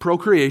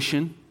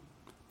 procreation,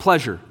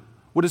 pleasure.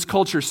 What does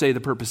culture say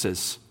the purpose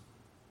is?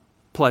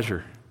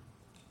 Pleasure.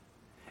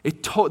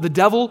 The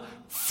devil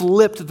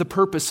flipped the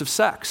purpose of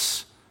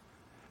sex.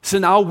 So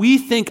now we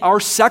think our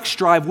sex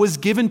drive was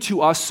given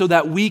to us so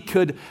that we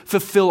could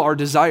fulfill our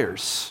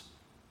desires.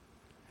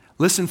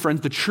 Listen,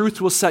 friends, the truth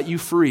will set you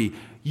free.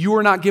 You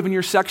are not given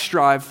your sex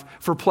drive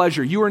for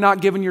pleasure. You are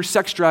not given your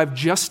sex drive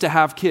just to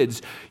have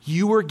kids.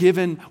 We were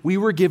given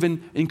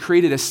and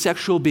created as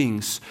sexual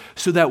beings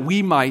so that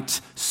we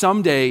might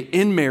someday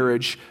in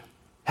marriage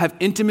have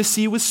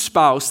intimacy with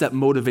spouse that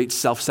motivates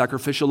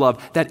self-sacrificial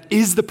love. That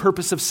is the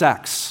purpose of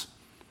sex.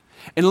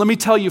 And let me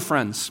tell you,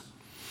 friends,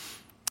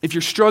 if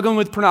you're struggling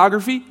with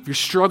pornography, if you're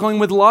struggling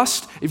with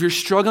lust, if you're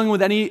struggling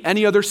with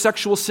any other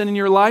sexual sin in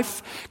your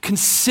life,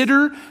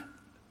 consider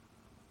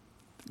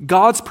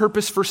God's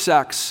purpose for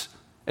sex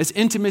as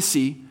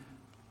intimacy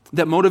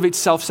that motivates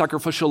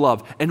self-sacrificial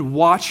love, and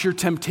watch your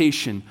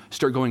temptation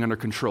start going under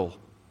control.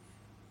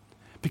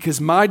 Because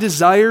my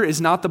desire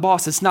is not the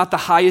boss. It's not the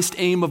highest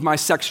aim of my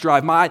sex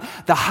drive.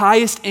 The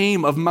highest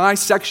aim of my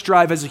sex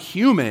drive as a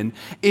human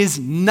is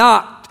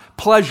not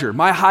pleasure.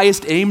 My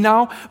highest aim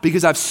now,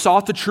 because I've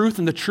sought the truth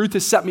and the truth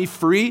has set me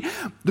free,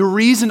 the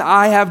reason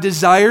I have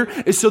desire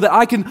is so that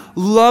I can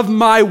love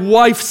my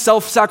wife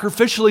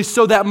self-sacrificially,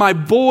 so that my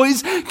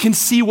boys can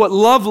see what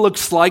love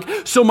looks like,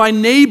 so my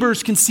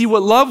neighbors can see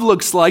what love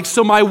looks like,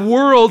 so my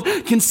world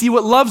can see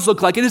what loves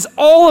look like. It is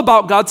all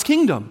about God's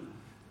kingdom.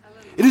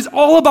 It is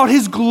all about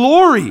His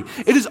glory.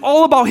 It is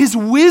all about His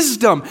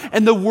wisdom.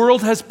 And the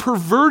world has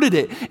perverted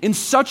it in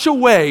such a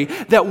way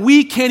that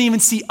we can't even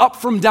see up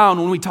from down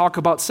when we talk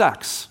about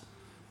sex.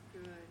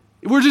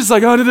 We're just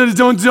like, oh,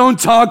 don't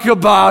talk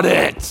about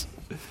it.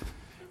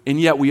 And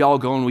yet we all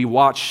go and we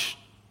watch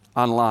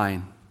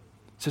online.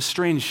 It's a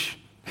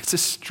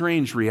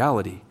strange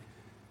reality.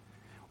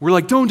 We're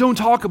like, don't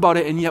talk about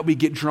it, and yet we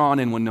get drawn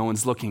in when no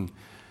one's looking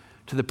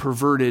to the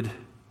perverted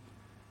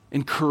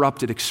and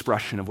corrupted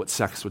expression of what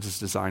sex was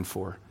designed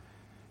for.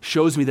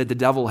 Shows me that the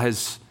devil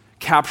has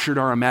captured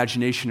our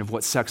imagination of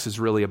what sex is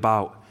really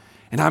about.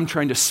 And I'm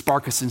trying to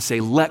spark us and say,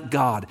 let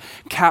God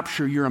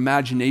capture your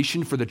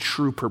imagination for the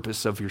true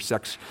purpose of your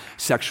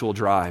sexual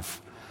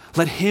drive.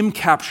 Let Him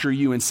capture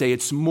you and say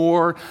it's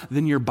more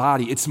than your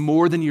body. It's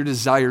more than your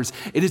desires.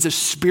 It is a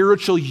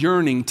spiritual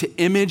yearning to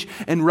image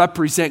and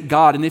represent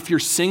God. And if you're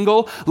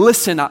single,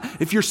 listen,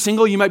 if you're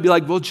single, you might be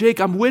like, well,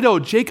 Jake, I'm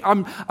widowed. Jake,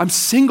 I'm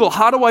single.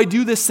 How do I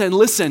do this then?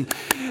 Listen,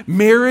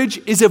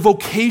 marriage is a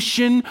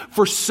vocation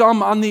for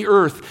some on the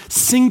earth.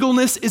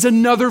 Singleness is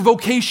another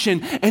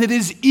vocation, and it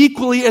is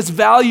equally as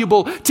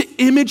valuable to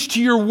image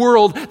to your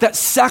world that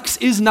sex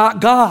is not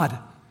God.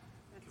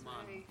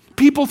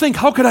 People think,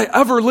 how could I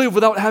ever live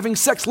without having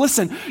sex?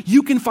 Listen,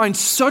 you can find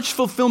such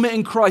fulfillment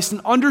in Christ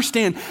and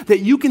understand that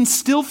you can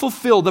still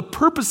fulfill the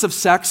purpose of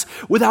sex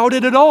without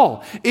it at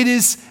all. It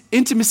is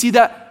intimacy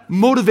that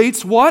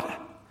motivates what?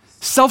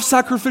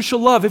 Self-sacrificial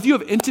love. If you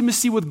have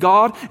intimacy with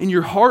God in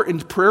your heart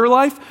and prayer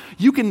life,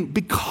 you can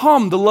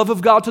become the love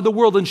of God to the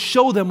world and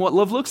show them what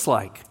love looks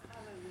like.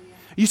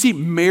 You see,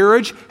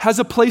 marriage has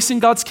a place in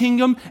God's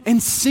kingdom,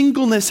 and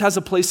singleness has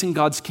a place in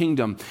God's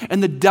kingdom.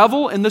 And the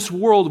devil in this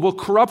world will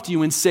corrupt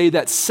you and say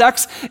that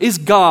sex is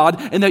God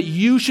and that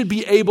you should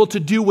be able to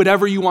do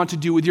whatever you want to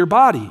do with your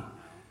body.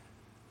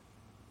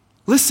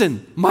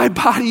 Listen, my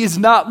body is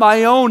not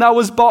my own. I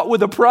was bought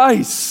with a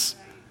price.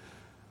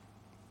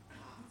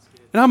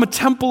 And I'm a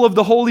temple of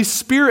the Holy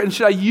Spirit. And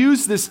should I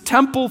use this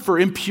temple for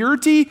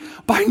impurity?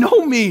 By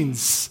no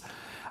means.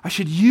 I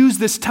should use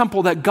this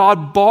temple that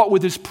God bought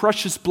with His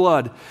precious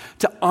blood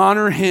to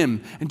honor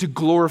Him and to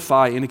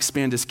glorify and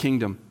expand His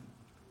kingdom.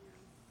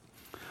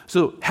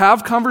 So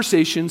have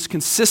conversations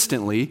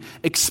consistently,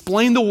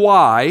 explain the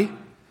why,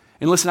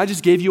 and listen, I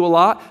just gave you a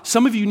lot.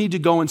 Some of you need to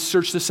go and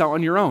search this out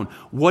on your own.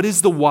 What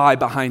is the why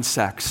behind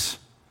sex?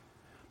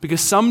 Because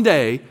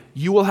someday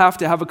you will have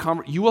to have a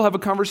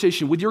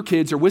conversation with your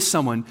kids or with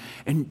someone,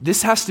 and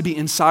this has to be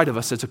inside of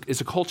us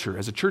as a culture,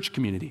 as a church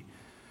community.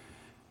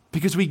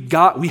 Because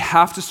we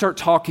have to start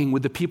talking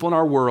with the people in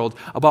our world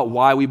about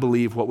why we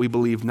believe what we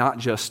believe, not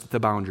just the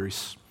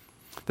boundaries.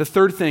 The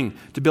third thing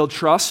to build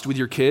trust with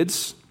your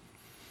kids,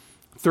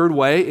 third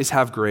way is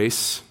have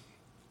grace.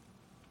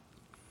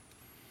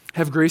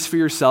 Have grace for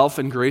yourself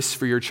and grace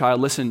for your child.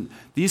 Listen,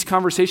 these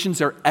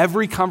conversations are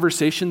every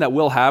conversation that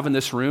we'll have in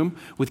this room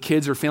with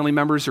kids or family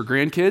members or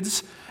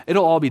grandkids.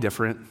 It'll all be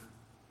different.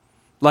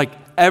 Like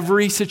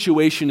every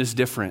situation is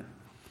different.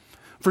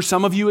 For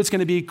some of you, it's going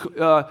to be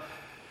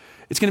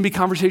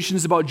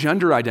conversations about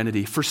gender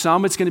identity. For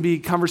some, it's going to be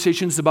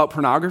conversations about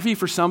pornography.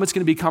 For some, it's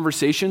going to be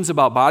conversations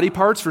about body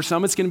parts. For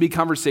some, it's going to be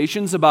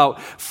conversations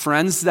about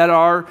friends that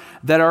are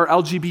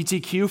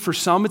LGBTQ. For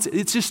some,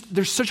 it's just,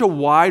 there's such a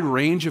wide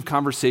range of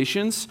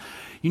conversations.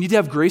 You need to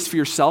have grace for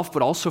yourself,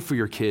 but also for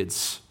your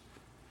kids.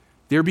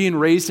 They're being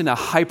raised in a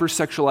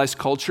hypersexualized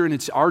culture, and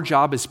it's our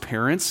job as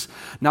parents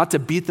not to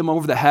beat them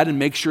over the head and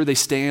make sure they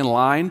stay in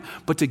line,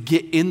 but to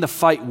get in the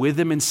fight with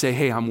them and say,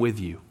 hey, I'm with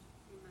you.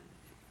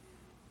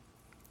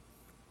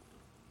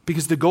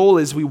 Because the goal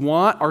is we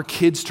want our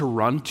kids to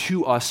run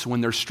to us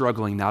when they're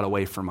struggling, not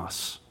away from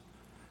us.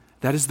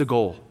 That is the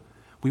goal.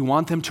 We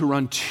want them to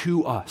run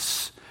to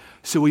us.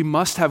 So we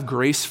must have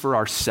grace for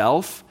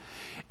ourselves,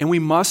 and we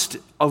must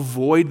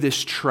avoid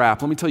this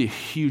trap. Let me tell you, a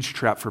huge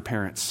trap for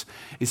parents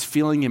is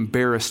feeling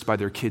embarrassed by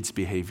their kids'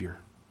 behavior.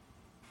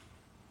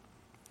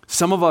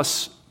 Some of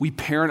us, we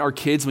parent our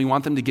kids and we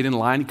want them to get in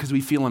line because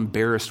we feel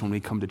embarrassed when we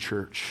come to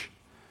church.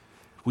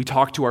 We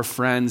talk to our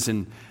friends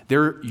and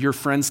your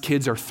friends'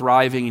 kids are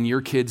thriving and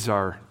your kids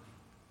are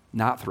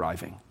not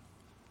thriving.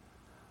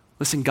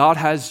 Listen, God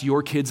has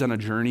your kids on a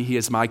journey. He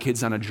has my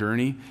kids on a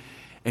journey.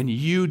 And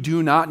you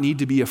do not need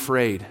to be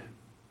afraid.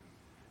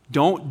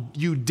 Don't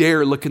you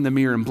dare look in the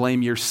mirror and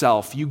blame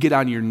yourself. You get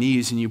on your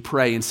knees and you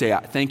pray and say,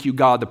 thank you,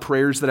 God. The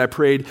prayers that I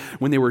prayed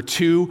when they were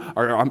 2,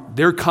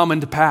 they're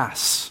coming to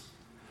pass.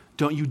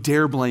 Don't you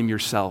dare blame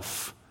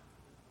yourself.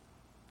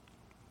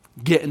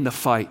 Get in the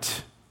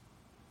fight.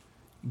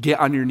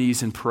 Get on your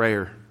knees in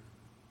prayer.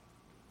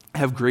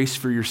 Have grace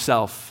for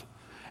yourself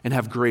and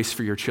have grace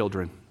for your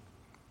children.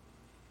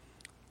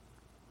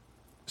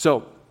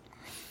 So,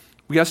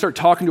 we got to start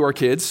talking to our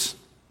kids.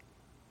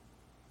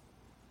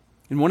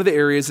 And one of the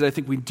areas that I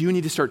think we do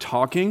need to start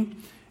talking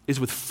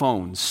is with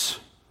phones.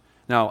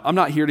 Now, I'm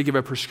not here to give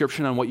a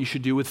prescription on what you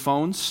should do with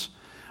phones,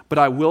 but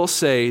I will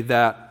say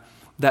that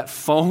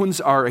phones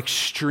are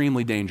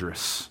extremely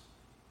dangerous.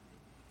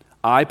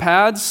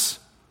 iPads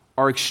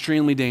are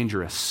extremely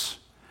dangerous.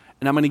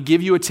 And I'm going to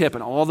give you a tip,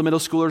 and all the middle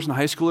schoolers and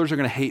high schoolers are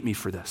going to hate me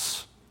for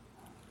this.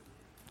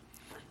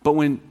 But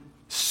when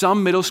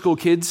some middle school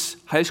kids,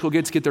 high school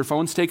kids get their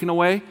phones taken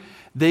away,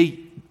 there's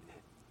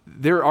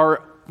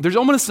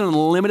almost an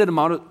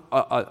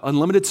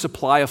unlimited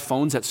supply of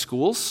phones at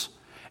schools,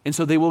 and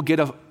so they will get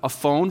a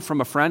phone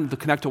from a friend to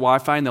connect to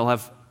Wi-Fi, and they'll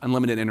have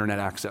unlimited internet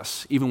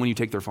access, even when you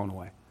take their phone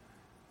away.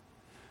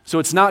 So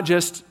it's not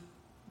just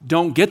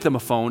don't get them a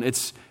phone,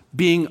 it's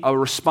being a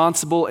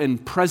responsible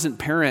and present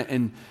parent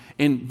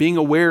and being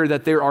aware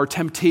that there are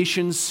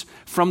temptations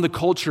from the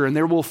culture and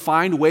they will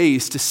find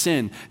ways to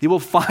sin. They will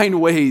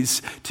find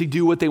ways to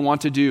do what they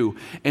want to do.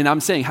 And I'm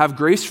saying have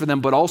grace for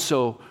them, but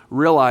also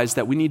realize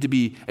that we need to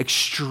be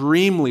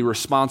extremely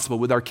responsible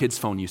with our kids'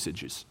 phone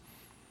usages.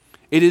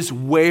 It is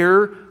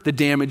where the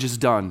damage is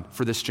done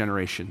for this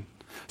generation.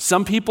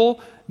 Some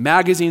people,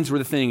 magazines were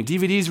the thing,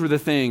 DVDs were the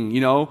thing,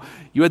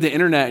 you had the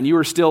internet and you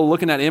were still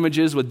looking at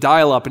images with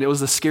dial-up and it was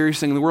the scariest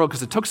thing in the world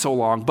because it took so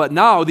long. But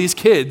now these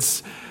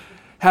kids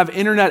have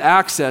internet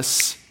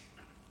access,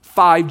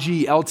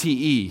 5G,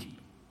 LTE.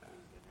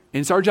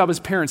 And it's our job as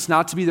parents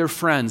not to be their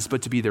friends,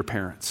 but to be their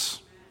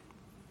parents.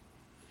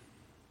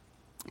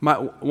 We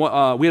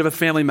have a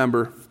family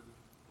member.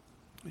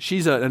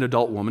 She's an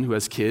adult woman who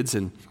has kids,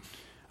 and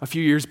a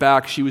few years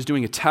back, she was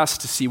doing a test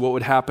to see what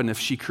would happen if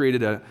she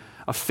created a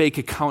fake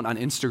account on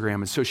Instagram.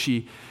 And so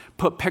she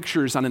put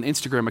pictures on an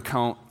Instagram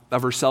account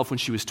of herself when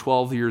she was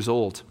 12 years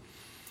old.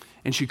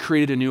 And she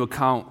created a new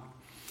account.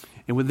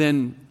 And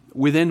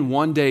within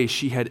one day,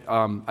 she had,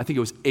 I think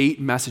it was 8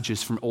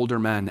 messages from older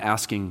men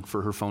asking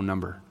for her phone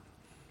number.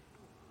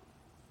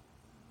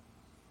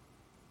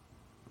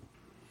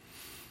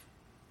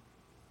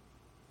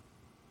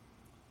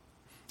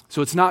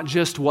 So it's not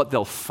just what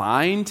they'll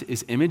find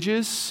is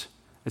images,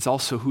 it's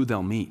also who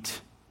they'll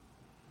meet.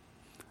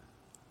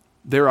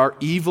 There are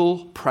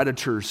evil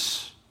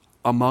predators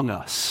among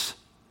us.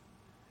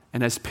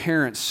 And as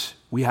parents,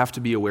 we have to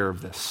be aware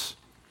of this,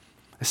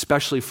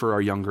 especially for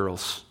our young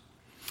girls.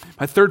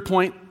 My third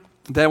point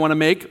that I want to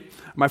make,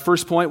 my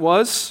first point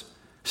was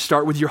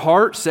start with your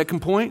heart.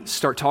 Second point,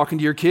 start talking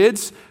to your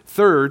kids.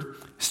 Third,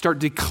 start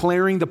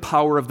declaring the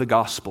power of the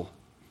gospel.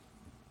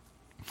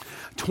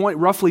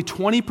 Roughly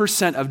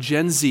 20% of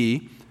Gen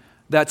Z,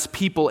 that's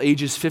people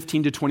ages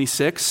 15 to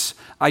 26,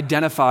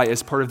 identify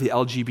as part of the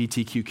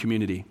LGBTQ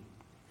community.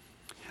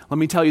 Let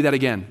me tell you that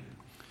again.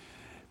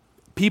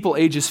 People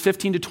ages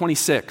 15 to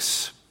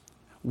 26,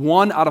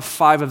 1 out of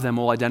 5 of them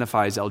will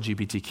identify as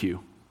LGBTQ.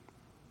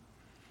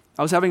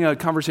 I was having a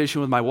conversation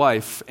with my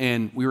wife,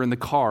 and we were in the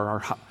car, our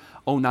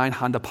 2009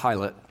 Honda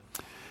Pilot,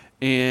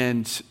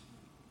 and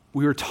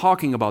we were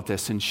talking about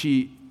this, and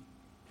she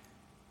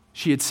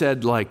had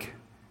said,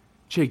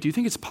 Jake, do you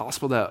think it's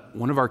possible that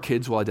one of our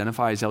kids will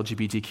identify as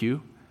LGBTQ?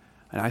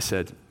 And I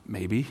said,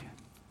 maybe.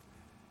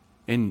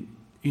 And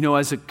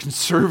as a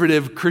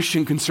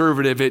Christian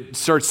conservative, it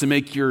starts to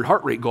make your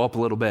heart rate go up a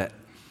little bit.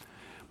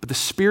 But the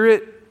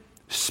Spirit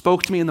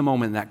spoke to me in the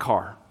moment in that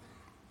car.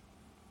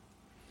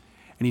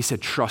 And he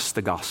said, trust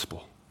the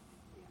gospel.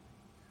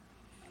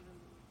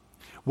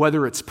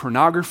 Whether it's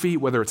pornography,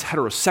 whether it's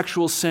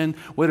heterosexual sin,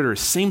 whether it's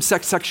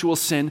same-sex sexual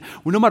sin,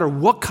 no matter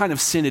what kind of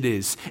sin it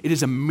is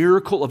a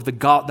miracle of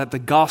that the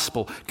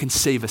gospel can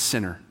save a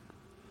sinner.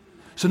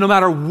 So no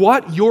matter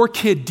what your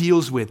kid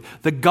deals with,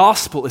 the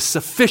gospel is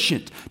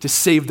sufficient to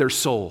save their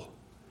soul.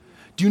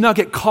 Do not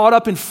get caught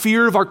up in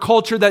fear of our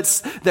culture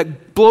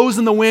that blows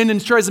in the wind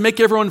and tries to make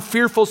everyone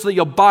fearful so that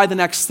you'll buy the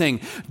next thing.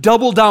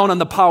 Double down on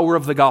the power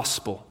of the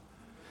gospel.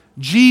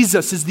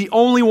 Jesus is the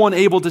only one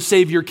able to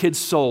save your kid's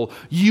soul.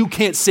 You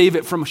can't save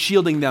it from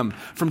shielding them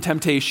from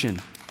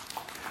temptation.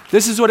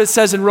 This is what it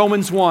says in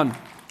Romans 1.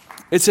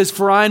 It says,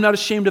 "For I am not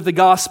ashamed of the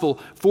gospel,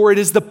 for it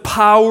is the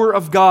power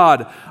of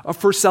God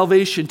for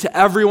salvation to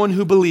everyone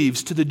who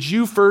believes, to the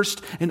Jew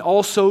first and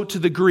also to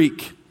the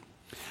Greek."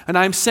 And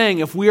I'm saying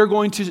if we are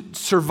going to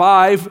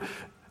survive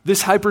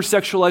this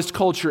hypersexualized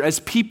culture as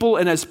people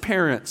and as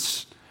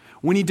parents,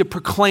 we need to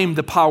proclaim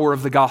the power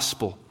of the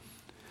gospel.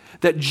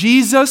 That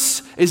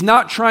Jesus is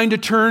not trying to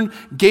turn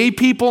gay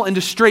people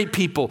into straight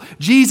people.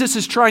 Jesus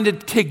is trying to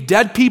take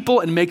dead people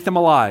and make them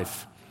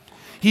alive.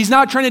 He's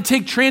not trying to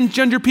take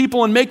transgender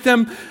people and make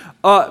them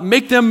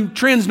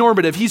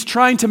transnormative. He's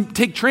trying to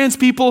take trans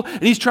people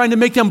and he's trying to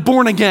make them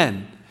born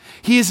again.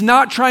 He is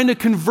not trying to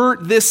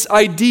convert this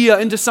idea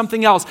into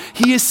something else.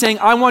 He is saying,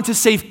 I want to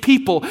save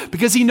people,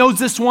 because he knows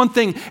this one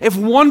thing. If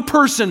one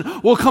person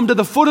will come to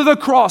the foot of the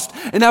cross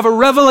and have a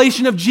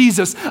revelation of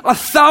Jesus,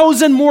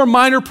 1,000 more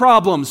minor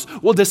problems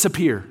will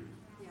disappear.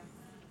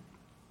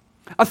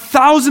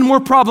 1,000 more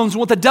problems.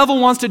 What the devil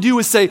wants to do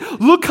is say,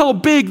 look how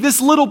big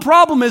this little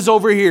problem is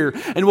over here.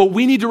 And what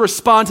we need to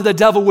respond to the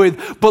devil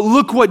with, but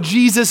look what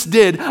Jesus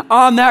did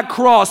on that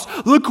cross.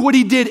 Look what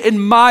he did in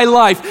my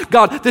life.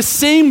 God, the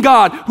same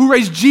God who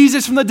raised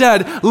Jesus from the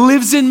dead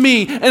lives in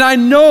me. And I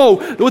know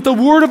what the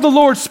word of the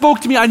Lord spoke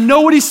to me. I know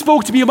what he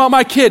spoke to me about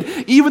my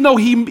kid. Even though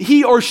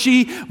he or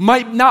she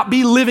might not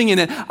be living in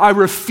it, I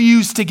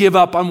refuse to give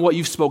up on what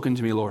you've spoken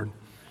to me, Lord.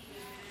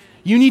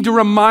 You need to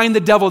remind the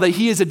devil that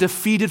he is a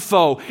defeated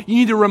foe. You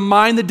need to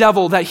remind the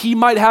devil that he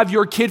might have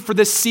your kid for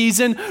this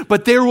season,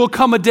 but there will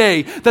come a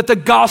day that the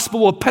gospel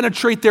will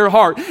penetrate their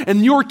heart,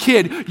 and your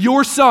kid,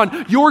 your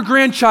son, your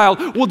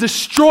grandchild will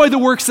destroy the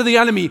works of the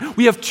enemy.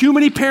 We have too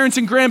many parents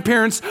and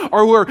grandparents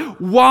who are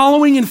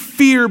wallowing in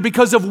fear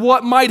because of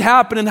what might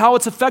happen and how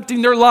it's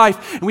affecting their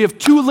life. And we have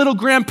too little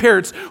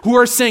grandparents who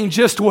are saying,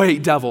 just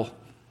wait, devil.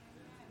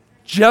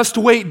 Just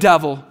wait,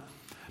 devil.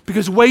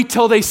 Because wait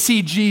till they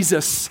see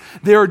Jesus.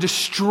 They are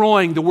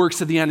destroying the works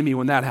of the enemy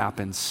when that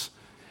happens.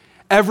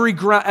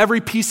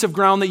 Every piece of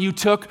ground that you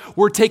took,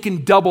 we're taking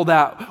double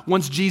that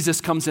once Jesus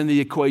comes into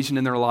the equation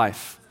in their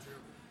life.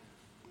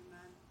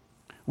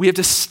 We have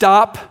to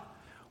stop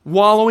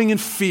wallowing in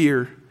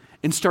fear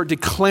and start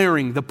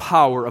declaring the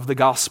power of the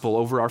gospel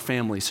over our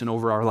families and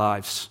over our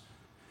lives.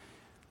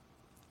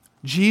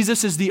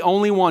 Jesus is the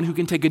only one who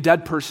can take a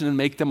dead person and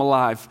make them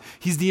alive.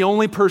 He's the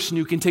only person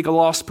who can take a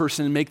lost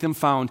person and make them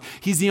found.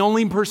 He's the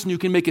only person who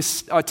can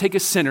take a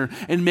sinner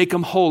and make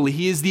them holy.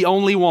 He is the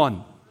only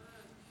one.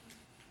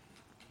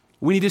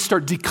 We need to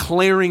start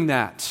declaring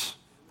that.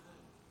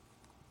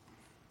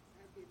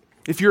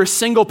 If you're a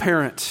single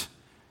parent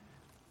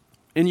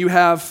and you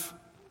have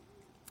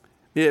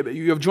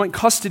joint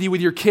custody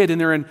with your kid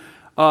and they're in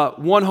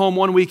one home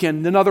one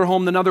weekend, another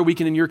home another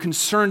weekend, and you're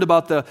concerned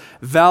about the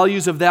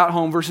values of that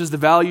home versus the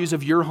values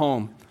of your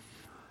home,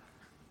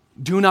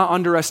 do not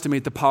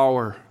underestimate the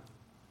power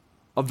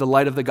of the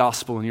light of the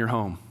gospel in your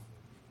home.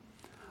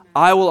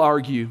 I will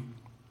argue,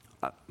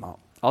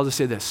 I'll just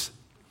say this.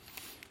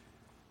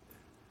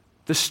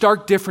 The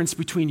stark difference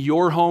between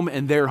your home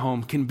and their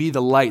home can be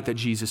the light that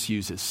Jesus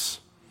uses.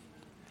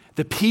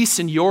 The peace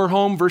in your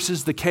home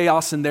versus the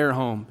chaos in their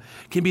home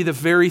can be the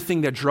very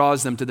thing that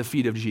draws them to the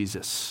feet of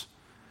Jesus.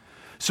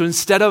 So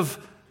instead of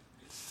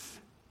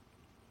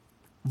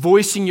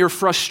voicing your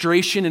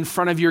frustration in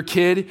front of your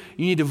kid,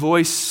 you need to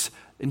voice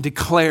and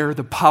declare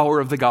the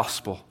power of the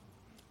gospel.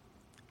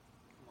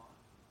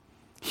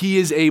 He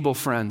is able,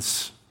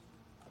 friends.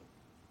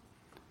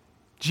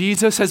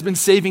 Jesus has been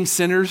saving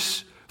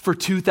sinners for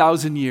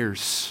 2,000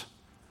 years.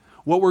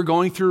 What we're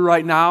going through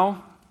right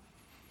now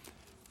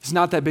is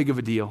not that big of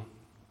a deal.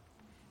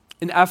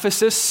 In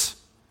Ephesus,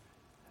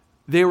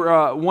 they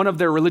were one of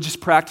their religious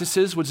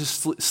practices was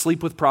to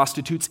sleep with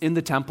prostitutes in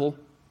the temple,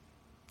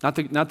 not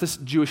the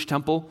Jewish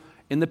temple,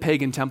 in the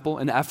pagan temple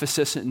in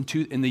Ephesus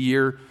in the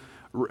year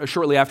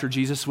shortly after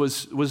Jesus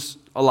was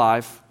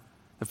alive,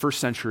 the first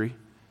century.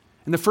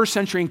 In the first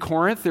century in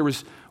Corinth, there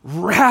was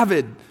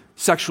rabid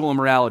sexual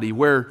immorality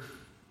where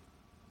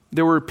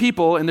there were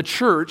people in the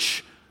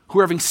church who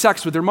were having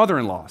sex with their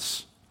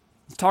mother-in-laws.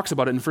 It talks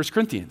about it in 1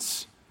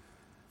 Corinthians.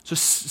 So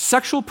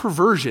sexual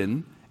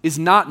perversion is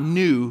not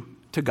new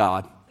to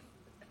God.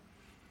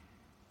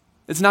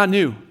 It's not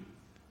new.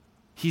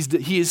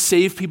 He has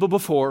saved people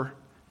before.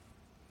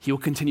 He will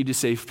continue to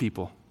save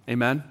people.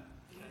 Amen?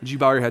 Would you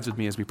bow your heads with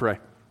me as we pray?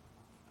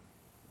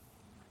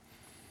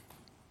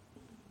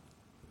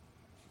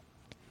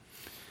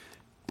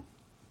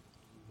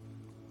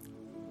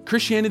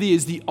 Christianity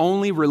is the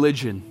only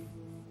religion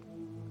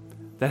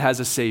that has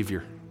a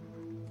Savior.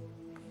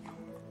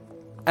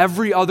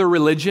 Every other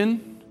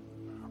religion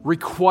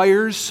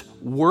requires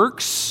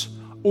works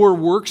or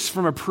works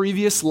from a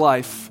previous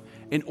life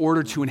in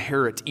order to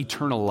inherit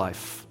eternal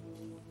life.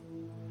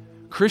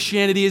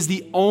 Christianity is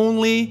the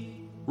only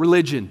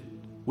religion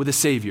with a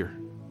Savior.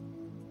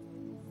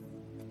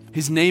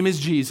 His name is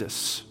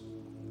Jesus.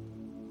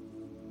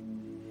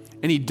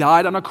 And he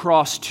died on a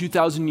cross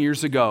 2,000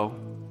 years ago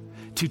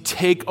to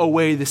take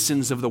away the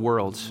sins of the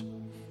world.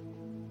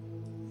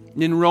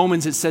 In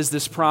Romans, it says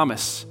this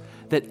promise,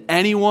 that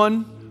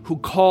anyone who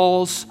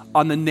calls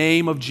on the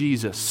name of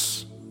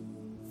Jesus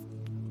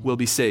will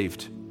be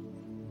saved.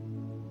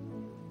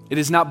 It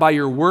is not by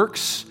your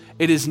works.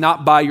 It is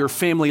not by your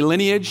family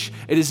lineage.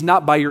 It is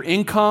not by your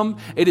income.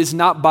 It is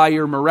not by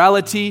your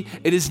morality.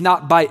 It is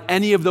not by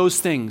any of those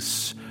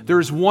things. There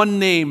is one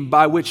name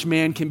by which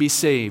man can be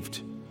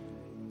saved.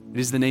 It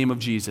is the name of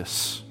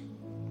Jesus.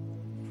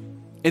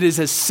 It is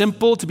as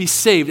simple to be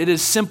saved. It is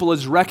as simple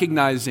as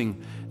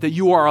recognizing that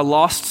you are a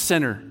lost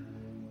sinner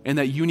and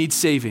that you need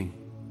saving.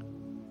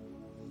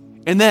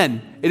 And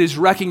then it is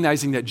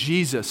recognizing that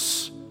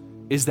Jesus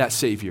is that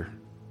Savior.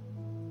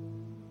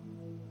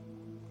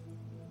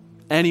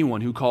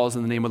 Anyone who calls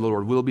in the name of the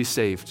Lord will be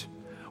saved.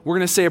 We're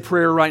going to say a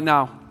prayer right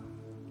now,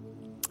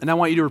 and I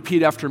want you to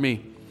repeat after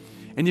me.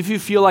 And if you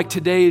feel like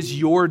today is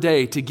your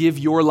day to give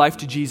your life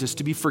to Jesus,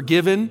 to be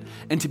forgiven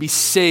and to be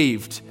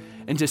saved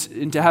and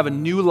to have a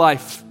new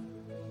life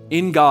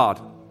in God,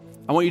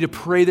 I want you to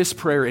pray this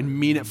prayer and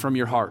mean it from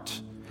your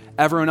heart.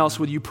 Everyone else,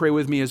 would you pray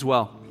with me as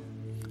well?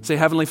 Say,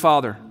 Heavenly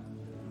Father,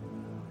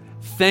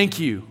 thank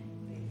you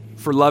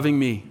for loving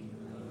me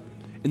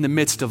in the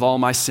midst of all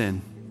my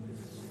sin,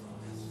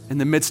 in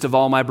the midst of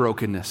all my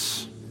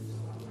brokenness.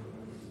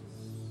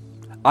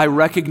 I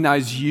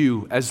recognize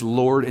you as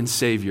Lord and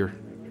Savior.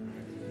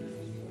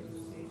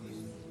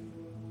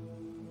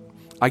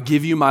 I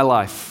give you my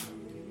life,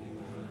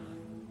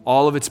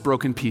 all of its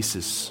broken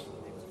pieces.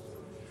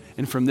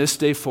 And from this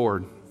day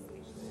forward,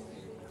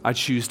 I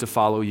choose to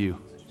follow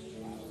you.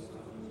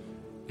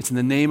 It's in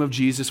the name of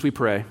Jesus we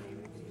pray.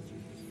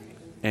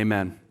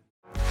 Amen.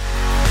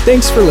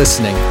 Thanks for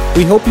listening.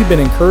 We hope you've been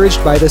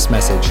encouraged by this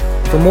message.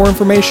 For more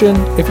information,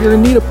 if you're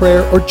in need of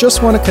prayer or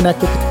just want to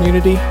connect with the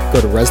community,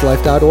 go to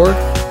reslife.org,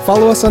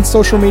 follow us on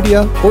social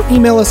media, or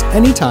email us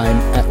anytime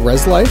at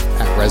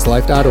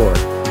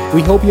reslife@reslife.org.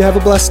 We hope you have a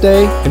blessed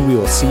day, and we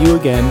will see you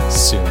again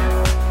soon.